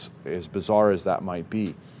 as bizarre as that might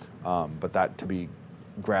be. But that to be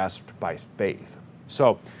grasped by faith.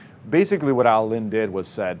 So basically what Aulén did was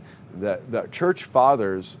said that the church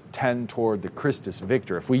fathers tend toward the Christus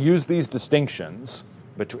Victor. If we use these distinctions,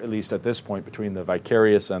 at least at this point, between the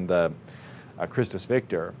vicarious and the Christus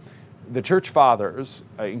Victor, the church fathers,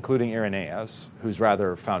 including Irenaeus, who's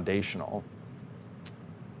rather foundational,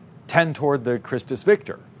 tend toward the Christus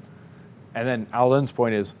Victor. And then Aulén's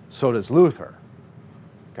point is, so does Luther.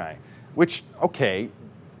 Okay, which, okay,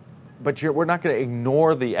 but we're not going to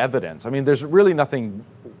ignore the evidence. I mean, there's really nothing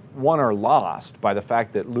won or lost by the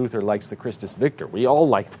fact that Luther likes the Christus Victor. We all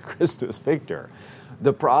like the Christus Victor.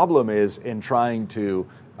 The problem is in trying to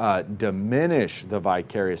diminish the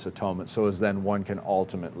vicarious atonement so as then one can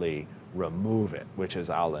ultimately remove it, which is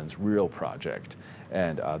Aulén's real project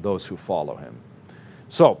and those who follow him.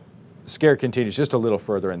 So, Scare continues just a little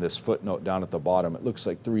further in this footnote down at the bottom. It looks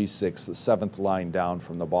like 3-6, the seventh line down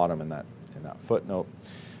from the bottom in that footnote.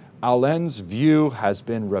 Aulén's view has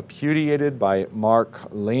been repudiated by Mark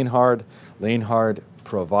Lehnhard. Lehnhard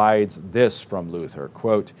provides this from Luther,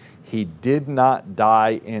 quote, "He did not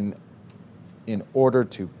die in order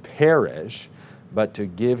to perish, but to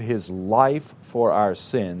give his life for our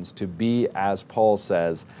sins, to be, as Paul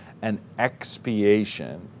says, an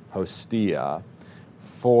expiation, hostia,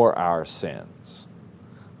 for our sins.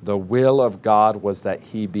 The will of God was that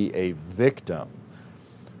he be a victim,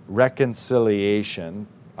 reconciliation,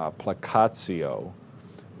 placatio,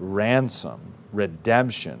 ransom,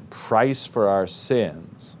 redemption, price for our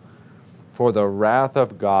sins. For the wrath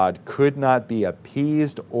of God could not be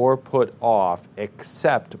appeased or put off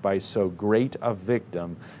except by so great a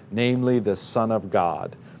victim, namely the Son of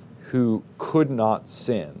God, who could not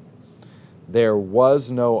sin. There was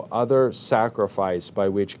no other sacrifice by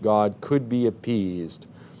which God could be appeased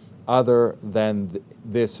other than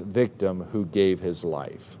this victim who gave his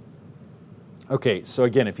life. Okay, so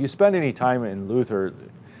again, if you spend any time in Luther,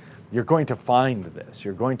 you're going to find this.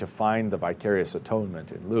 You're going to find the vicarious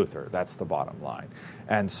atonement in Luther. That's the bottom line.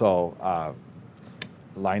 And so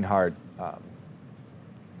Leinhard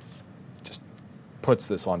just puts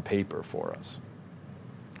this on paper for us.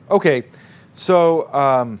 Okay,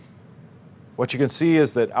 so what you can see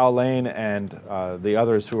is that Alain and the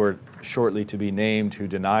others who are shortly to be named who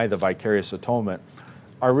deny the vicarious atonement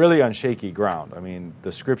are really on shaky ground. I mean,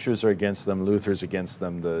 the scriptures are against them, Luther's against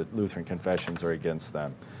them, the Lutheran confessions are against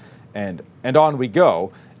them. And on we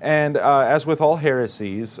go. And as with all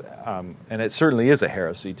heresies, and it certainly is a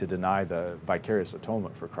heresy to deny the vicarious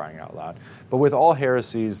atonement, for crying out loud, but with all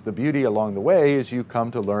heresies, the beauty along the way is you come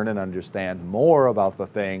to learn and understand more about the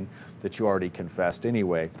thing that you already confessed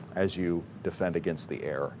anyway as you defend against the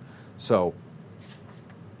error. So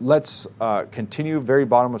let's continue, very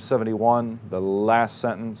bottom of 71, the last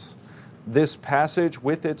sentence. This passage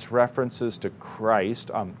with its references to Christ,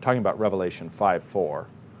 I'm talking about Revelation 5:4,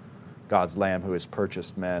 God's Lamb who has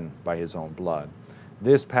purchased men by his own blood.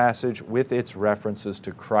 This passage with its references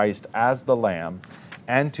to Christ as the Lamb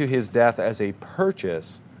and to his death as a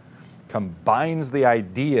purchase combines the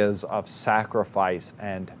ideas of sacrifice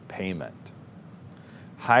and payment.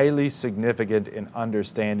 Highly significant in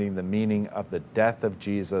understanding the meaning of the death of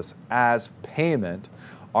Jesus as payment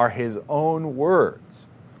are his own words.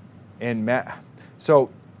 So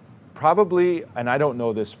probably, and I don't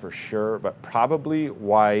know this for sure, but probably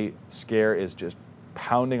why Scare is just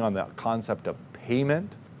pounding on the concept of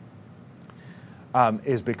payment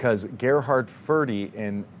is because Gerhard Forde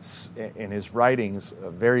in his writings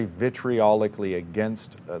very vitriolically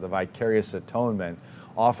against the vicarious atonement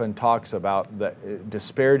often talks about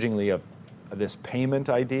disparagingly of this payment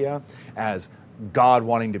idea as God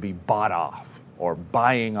wanting to be bought off or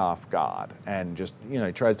buying off God, and just, he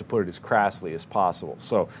tries to put it as crassly as possible.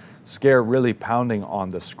 So Scare really pounding on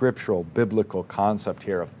the scriptural biblical concept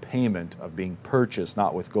here of payment, of being purchased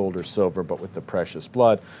not with gold or silver but with the precious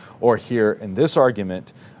blood, or here in this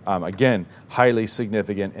argument, again, highly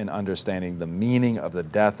significant in understanding the meaning of the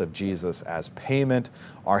death of Jesus as payment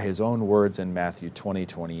are his own words in Matthew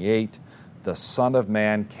 20:28. The Son of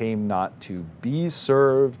Man came not to be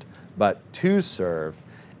served but to serve,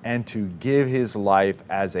 and to give his life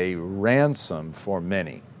as a ransom for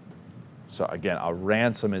many. So again, a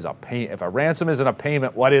ransom is a pay. If a ransom isn't a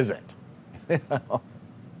payment, what is it?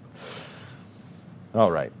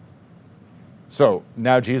 All right. So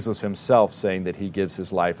now Jesus himself saying that he gives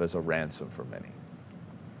his life as a ransom for many.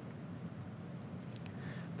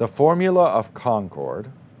 The formula of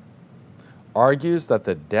Concord argues that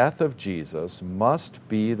the death of Jesus must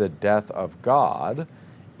be the death of God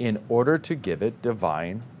in order to give it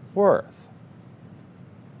divine worth.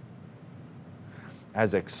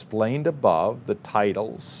 As explained above, the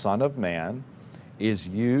title Son of Man is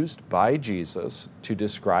used by Jesus to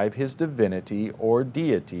describe his divinity or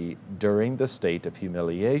deity during the state of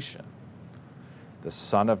humiliation. The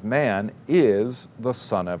Son of Man is the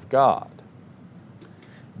Son of God.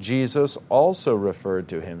 Jesus also referred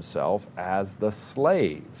to himself as the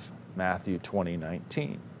slave, Matthew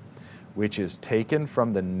 20:19, which is taken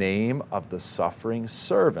from the name of the suffering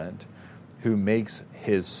servant who makes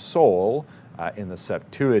his soul, in the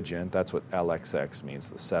Septuagint, that's what LXX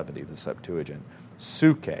means, the 70, the Septuagint,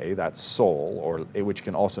 suke, that's soul, or which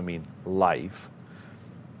can also mean life.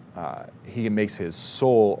 He makes his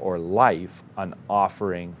soul or life an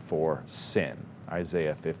offering for sin,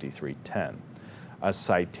 Isaiah 53:10. A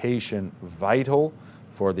citation vital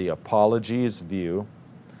for the Apology's view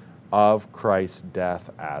of Christ's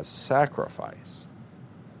death as sacrifice.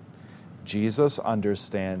 Jesus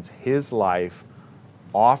understands his life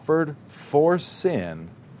offered for sin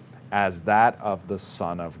as that of the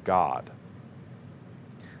Son of God.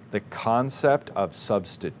 The concept of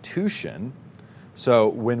substitution, so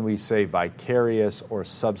when we say vicarious or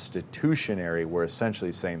substitutionary, we're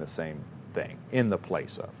essentially saying the same thing, in the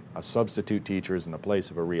place of. A substitute teacher is in the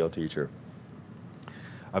place of a real teacher.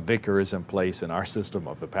 a vicar is in place in our system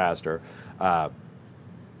of the pastor.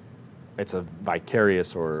 It's a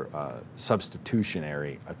vicarious or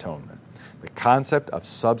substitutionary atonement. The concept of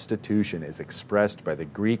substitution is expressed by the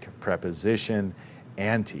Greek preposition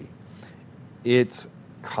anti. Its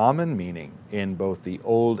common meaning in both the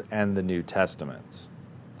Old and the New Testaments.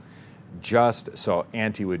 Just so,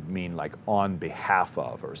 anti would mean like on behalf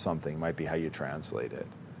of or something, might be how you translate it.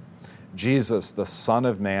 Jesus, the Son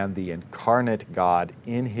of Man, the incarnate God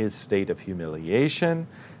in his state of humiliation,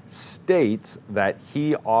 states that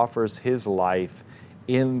he offers his life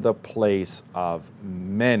in the place of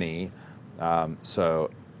many.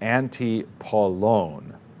 So,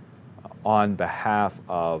 anti-Paulon, on behalf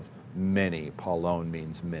of many. Paulon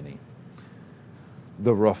means many.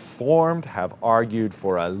 The Reformed have argued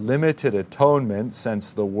for a limited atonement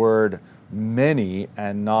since the word many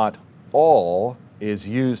and not all is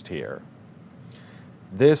used here.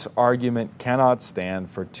 This argument cannot stand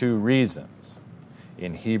for two reasons.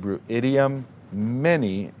 In Hebrew idiom,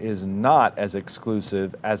 many is not as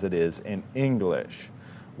exclusive as it is in English,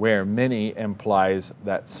 where many implies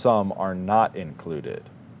that some are not included.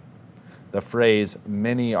 The phrase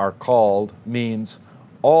many are called means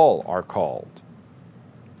all are called.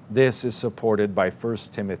 This is supported by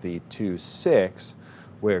 1 Timothy 2:6,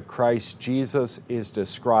 where Christ Jesus is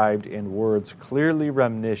described in words clearly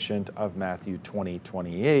reminiscent of Matthew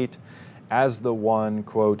 20:28 as the one,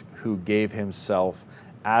 quote, who gave himself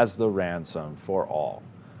as the ransom for all.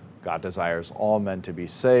 God desires all men to be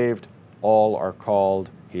saved, all are called,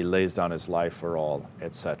 he lays down his life for all,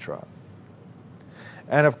 etc.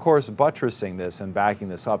 And of course, buttressing this and backing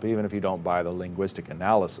this up, even if you don't buy the linguistic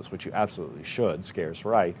analysis, which you absolutely should, scarce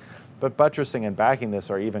right, but buttressing and backing this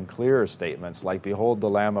are even clearer statements like, behold the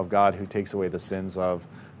Lamb of God who takes away the sins of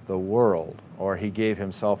the world, or he gave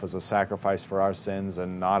himself as a sacrifice for our sins,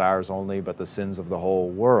 and not ours only, but the sins of the whole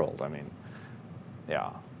world. I mean, yeah.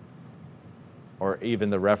 Or even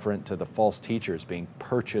the referent to the false teachers being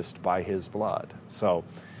purchased by his blood. So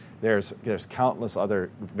there's countless other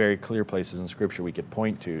very clear places in Scripture we could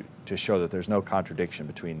point to show that there's no contradiction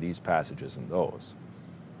between these passages and those.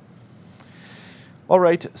 All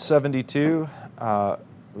right, 72,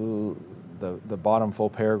 the bottom full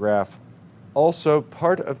paragraph. Also,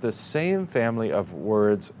 part of the same family of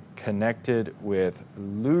words connected with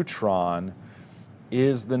lutron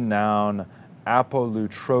is the noun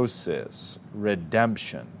apolutrosis,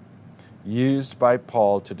 redemption, used by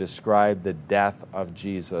Paul to describe the death of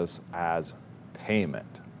Jesus as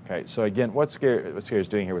payment. Okay, so again, what Scare is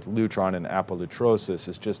doing here with lutron and apolutrosis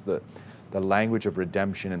is just the language of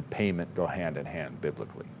redemption and payment go hand in hand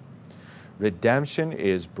biblically. Redemption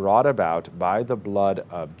is brought about by the blood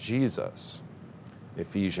of Jesus,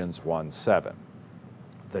 Ephesians 1:7.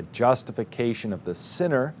 The justification of the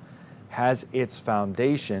sinner has its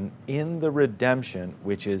foundation in the redemption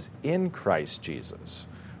which is in Christ Jesus,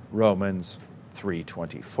 Romans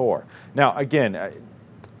 3:24. Now, again,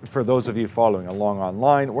 for those of you following along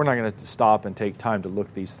online, we're not going to stop and take time to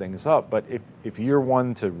look these things up, but if you're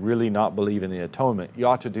one to really not believe in the atonement, you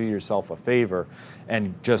ought to do yourself a favor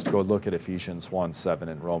and just go look at Ephesians 1:7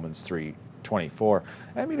 and Romans 3:24.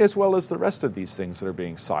 I mean, as well as the rest of these things that are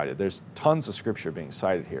being cited. There's tons of scripture being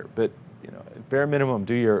cited here, but at bare minimum,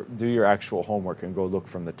 do your actual homework and go look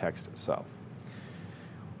from the text itself.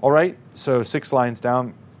 All right, so 6 lines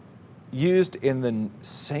down, used in the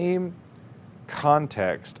same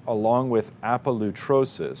context along with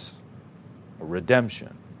apolutrosis,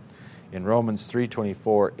 redemption, in Romans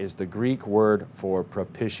 3:24 is the Greek word for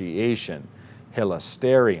propitiation,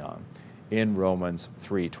 hilasterion, in Romans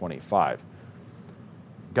 3:25.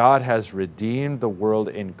 God has redeemed the world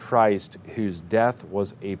in Christ, whose death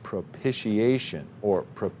was a propitiation or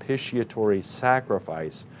propitiatory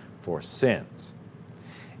sacrifice for sins.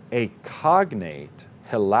 A cognate,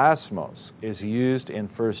 hilasmos, is used in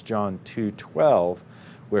 1 John 2:12,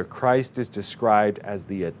 where Christ is described as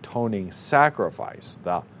the atoning sacrifice,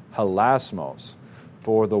 the hilasmos,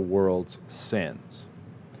 for the world's sins.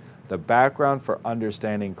 The background for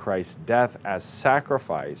understanding Christ's death as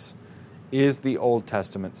sacrifice is the Old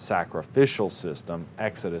Testament sacrificial system,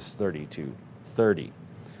 Exodus 32:30.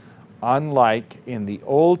 Unlike in the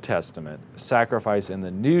Old Testament, sacrifice in the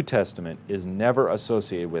New Testament is never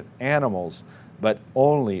associated with animals, but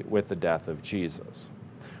only with the death of Jesus.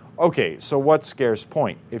 Okay, so what's Scare's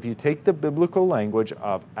point? If you take the biblical language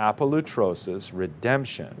of apolutrosis,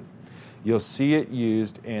 redemption, you'll see it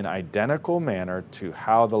used in identical manner to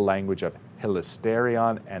how the language of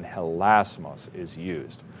hilasterion and hilasmos is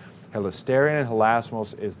used. Hilasterion and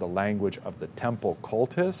hilasmos is the language of the temple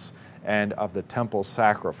cultus and of the temple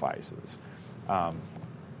sacrifices.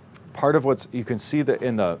 part of what's, you can see that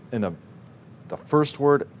in the first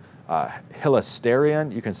word,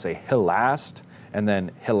 hilasterion, you can say hilast, and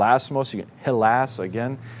then hilasmos, you can hilas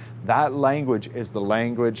again. That language is the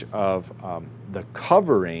language of the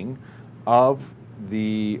covering of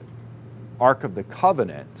the Ark of the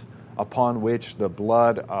Covenant, upon which the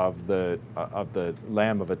blood of the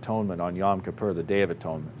Lamb of Atonement on Yom Kippur, the Day of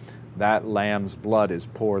Atonement, that lamb's blood is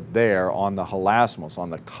poured there on the hilasmos, on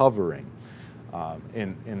the covering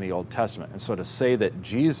in the Old Testament. And so to say that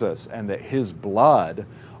Jesus and that his blood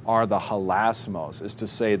are the hilasmos is to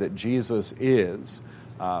say that Jesus is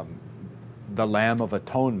the Lamb of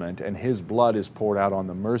Atonement, and his blood is poured out on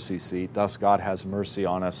the mercy seat. Thus God has mercy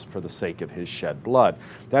on us for the sake of his shed blood.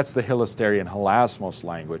 That's the hilasterian hilasmos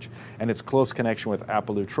language, and its close connection with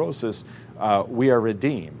apolutrosis. We are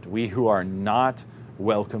redeemed. We who are not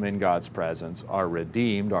welcome in God's presence are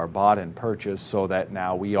redeemed, are bought and purchased, so that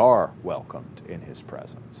now we are welcomed in his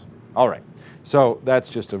presence. All right, so that's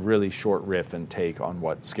just a really short riff and take on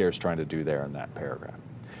what Scare's trying to do there in that paragraph.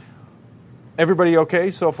 Everybody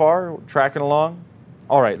okay so far? Tracking along?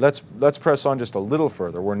 All right, let's press on just a little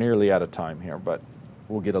further. We're nearly out of time here, but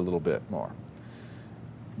we'll get a little bit more.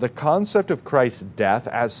 The concept of Christ's death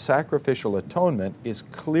as sacrificial atonement is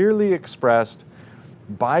clearly expressed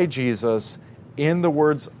by Jesus in the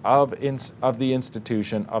words of the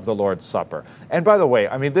institution of the Lord's Supper. And by the way,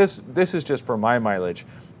 I mean, this is just for my mileage.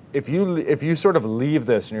 If you sort of leave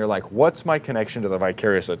this and you're like, what's my connection to the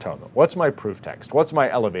vicarious atonement? What's my proof text? What's my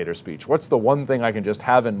elevator speech? What's the one thing I can just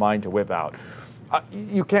have in mind to whip out?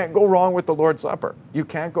 You can't go wrong with the Lord's Supper. You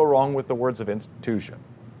can't go wrong with the words of institution.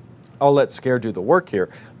 I'll let Scare do the work here,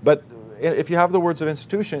 but if you have the words of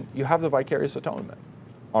institution, you have the vicarious atonement.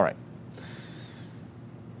 All right.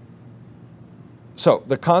 So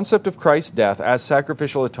the concept of Christ's death as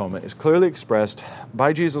sacrificial atonement is clearly expressed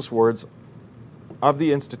by Jesus' words of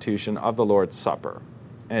the institution of the Lord's Supper.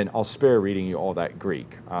 And I'll spare reading you all that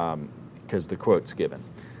Greek because the quote's given.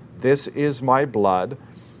 This is my blood.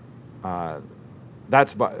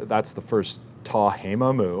 That's the first ta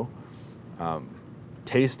hemamu.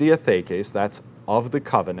 Tes diathekes, that's of the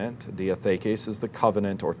covenant. Diathekes is the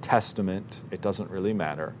covenant or testament. It doesn't really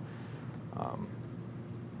matter.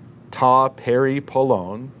 Ta peri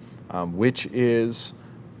polon, which is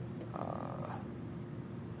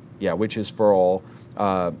for all.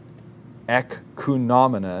 Ek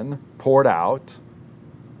kunomenon, poured out.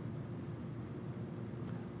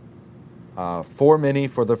 For many,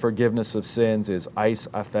 for the forgiveness of sins, is eis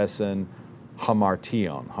aphesin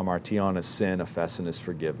hamartion. Hamartion is sin, aphesin is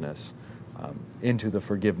forgiveness. Into the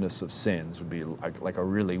forgiveness of sins would be like a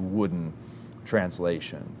really wooden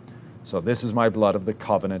translation. So this is my blood of the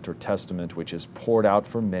covenant or testament, which is poured out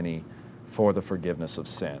for many for the forgiveness of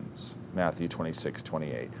sins. Matthew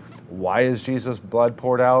 26:28. Why is Jesus' blood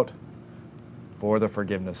poured out? For the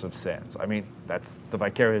forgiveness of sins. I mean, that's the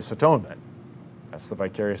vicarious atonement. That's the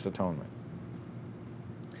vicarious atonement.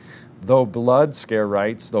 Though blood, Scare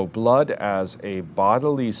writes, though blood as a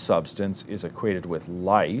bodily substance is equated with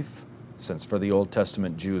life, since for the Old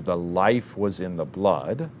Testament Jew the life was in the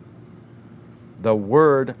blood, the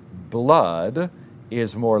word blood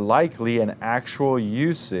is more likely in actual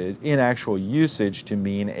usage to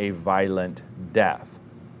mean a violent death.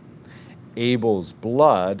 Abel's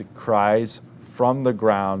blood cries from the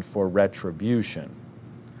ground for retribution.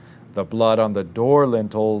 The blood on the door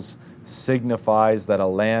lintels signifies that a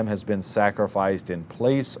lamb has been sacrificed in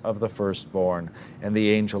place of the firstborn, and the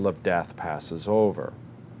angel of death passes over.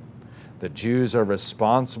 The Jews are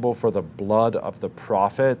responsible for the blood of the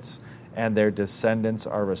prophets, and their descendants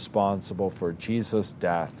are responsible for Jesus'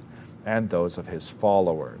 death and those of his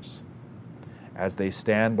followers. As they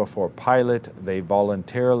stand before Pilate, they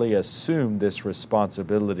voluntarily assume this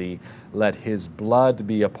responsibility. Let his blood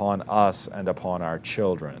be upon us and upon our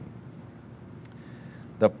children.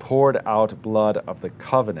 The poured out blood of the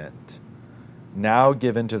covenant, now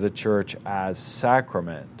given to the church as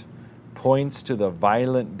sacrament, points to the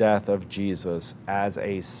violent death of Jesus as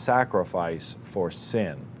a sacrifice for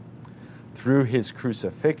sin. Through his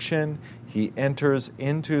crucifixion, he enters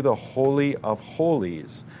into the Holy of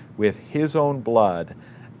Holies with his own blood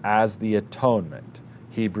as the atonement.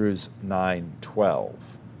 Hebrews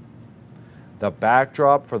 9:12. The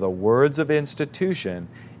backdrop for the words of institution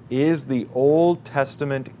is the Old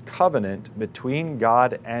Testament covenant between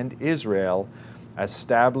God and Israel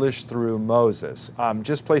established through Moses.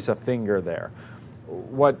 Just place a finger there.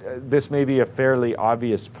 This may be a fairly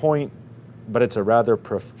obvious point, but it's a rather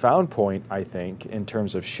profound point, I think, in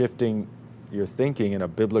terms of shifting your thinking in a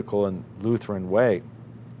biblical and Lutheran way.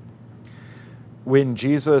 when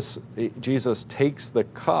Jesus takes the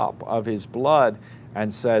cup of his blood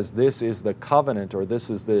and says, this is the covenant, or this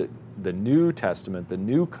is the New Testament, the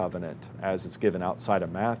new covenant, as it's given outside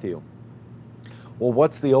of Matthew. Well,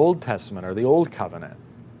 what's the Old Testament or the Old Covenant?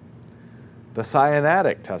 The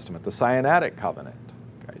Sinaitic Testament, the Sinaitic Covenant.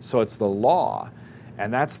 Okay, so it's the law,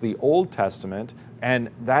 and that's the Old Testament, and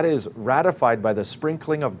that is ratified by the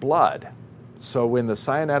sprinkling of blood. So when the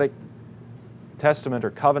Sinaitic Testament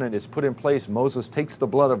or covenant is put in place, Moses takes the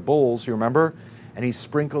blood of bulls, you remember, and he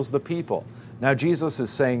sprinkles the people. Now Jesus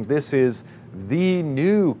is saying this is the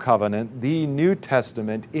new covenant, the New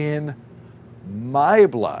Testament in my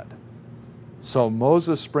blood. So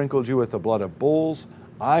Moses sprinkled you with the blood of bulls.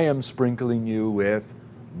 I am sprinkling you with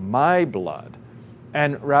my blood.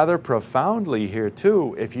 And rather profoundly here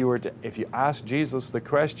too, if you ask Jesus the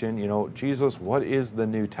question, Jesus, what is the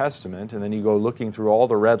New Testament? And then you go looking through all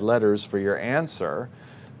the red letters for your answer,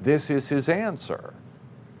 this is his answer.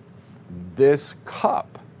 This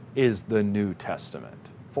cup is the New Testament.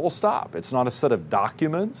 Full stop. It's not a set of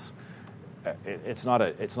documents. It's not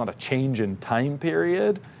a change in time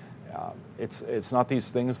period. It's not these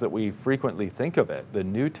things that we frequently think of it. The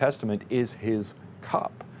New Testament is his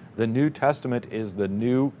cup. The New Testament is the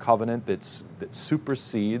new covenant that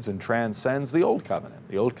supersedes and transcends the Old Covenant.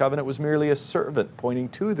 The Old Covenant was merely a servant pointing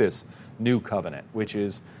to this new covenant, which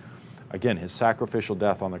is, again, his sacrificial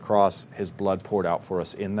death on the cross, his blood poured out for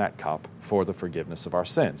us in that cup for the forgiveness of our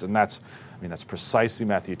sins. And that's precisely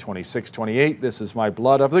Matthew 26:28. This is my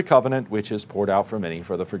blood of the covenant, which is poured out for many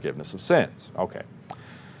for the forgiveness of sins. Okay.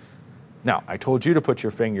 Now, I told you to put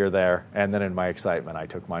your finger there, and then in my excitement, I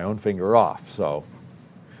took my own finger off. So,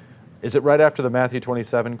 is it right after the Matthew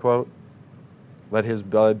 27 quote? Let his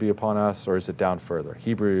blood be upon us, or is it down further?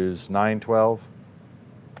 Hebrews 9:12.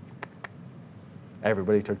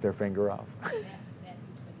 Everybody took their finger off.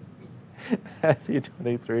 Matthew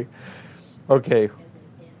 23. Okay.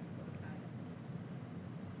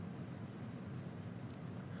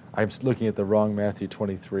 I'm looking at the wrong Matthew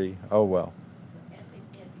 23. Oh, well.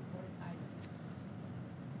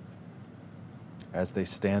 As they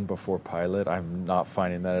stand before Pilate. I'm not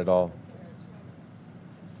finding that at all.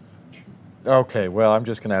 Okay, well, I'm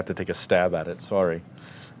just going to have to take a stab at it. Sorry.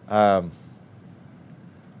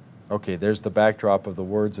 Okay, there's the backdrop of the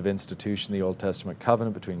words of institution, the Old Testament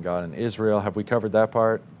covenant between God and Israel. Have we covered that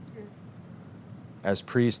part? As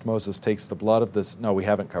priest, Moses takes the blood of this. No, we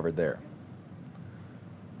haven't covered there.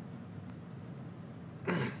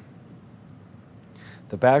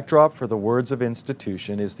 The backdrop for the words of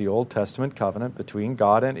institution is the Old Testament covenant between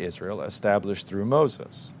God and Israel established through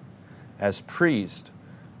Moses. As priest,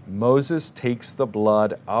 Moses takes the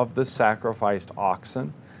blood of the sacrificed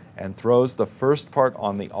oxen and throws the first part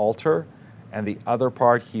on the altar, and the other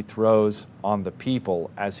part he throws on the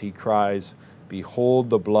people as he cries, "Behold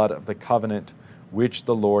the blood of the covenant which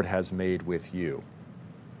the Lord has made with you."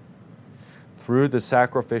 Through the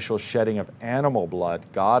sacrificial shedding of animal blood,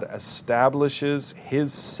 God establishes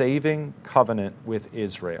his saving covenant with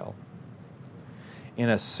Israel. In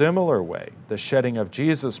a similar way, the shedding of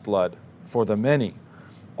Jesus' blood for the many,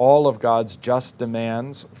 all of God's just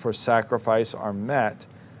demands for sacrifice are met,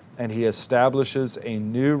 and he establishes a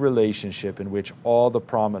new relationship in which all the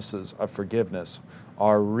promises of forgiveness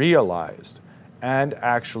are realized and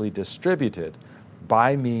actually distributed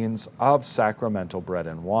by means of sacramental bread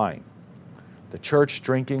and wine. The church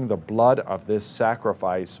drinking the blood of this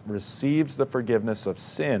sacrifice receives the forgiveness of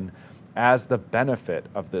sin as the benefit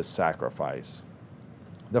of this sacrifice.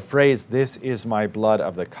 The phrase, "This is my blood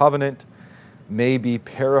of the covenant," may be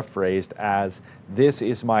paraphrased as, "This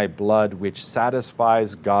is my blood which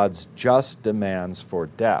satisfies God's just demands for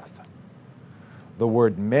death." The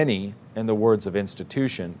word many, in the words of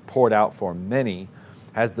institution, poured out for many,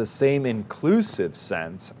 has the same inclusive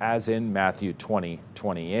sense as in Matthew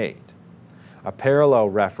 20:28. A parallel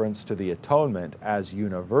reference to the atonement as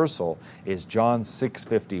universal is John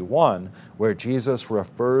 6:51, where Jesus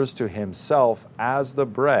refers to himself as the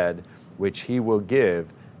bread which he will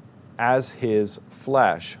give as his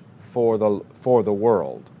flesh for the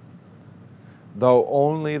world. Though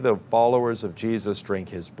only the followers of Jesus drink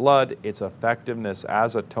his blood, its effectiveness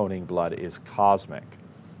as atoning blood is cosmic,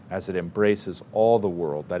 as it embraces all the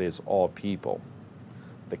world, that is, all people.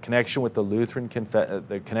 The connection which the Lutheran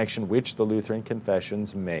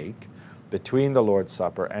confessions make between the Lord's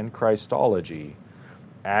Supper and Christology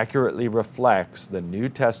accurately reflects the New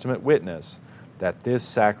Testament witness that this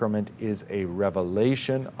sacrament is a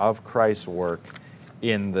revelation of Christ's work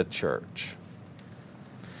in the church.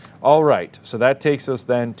 All right, so that takes us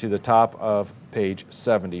then to the top of page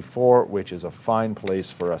 74, which is a fine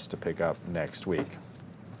place for us to pick up next week.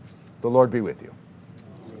 The Lord be with you.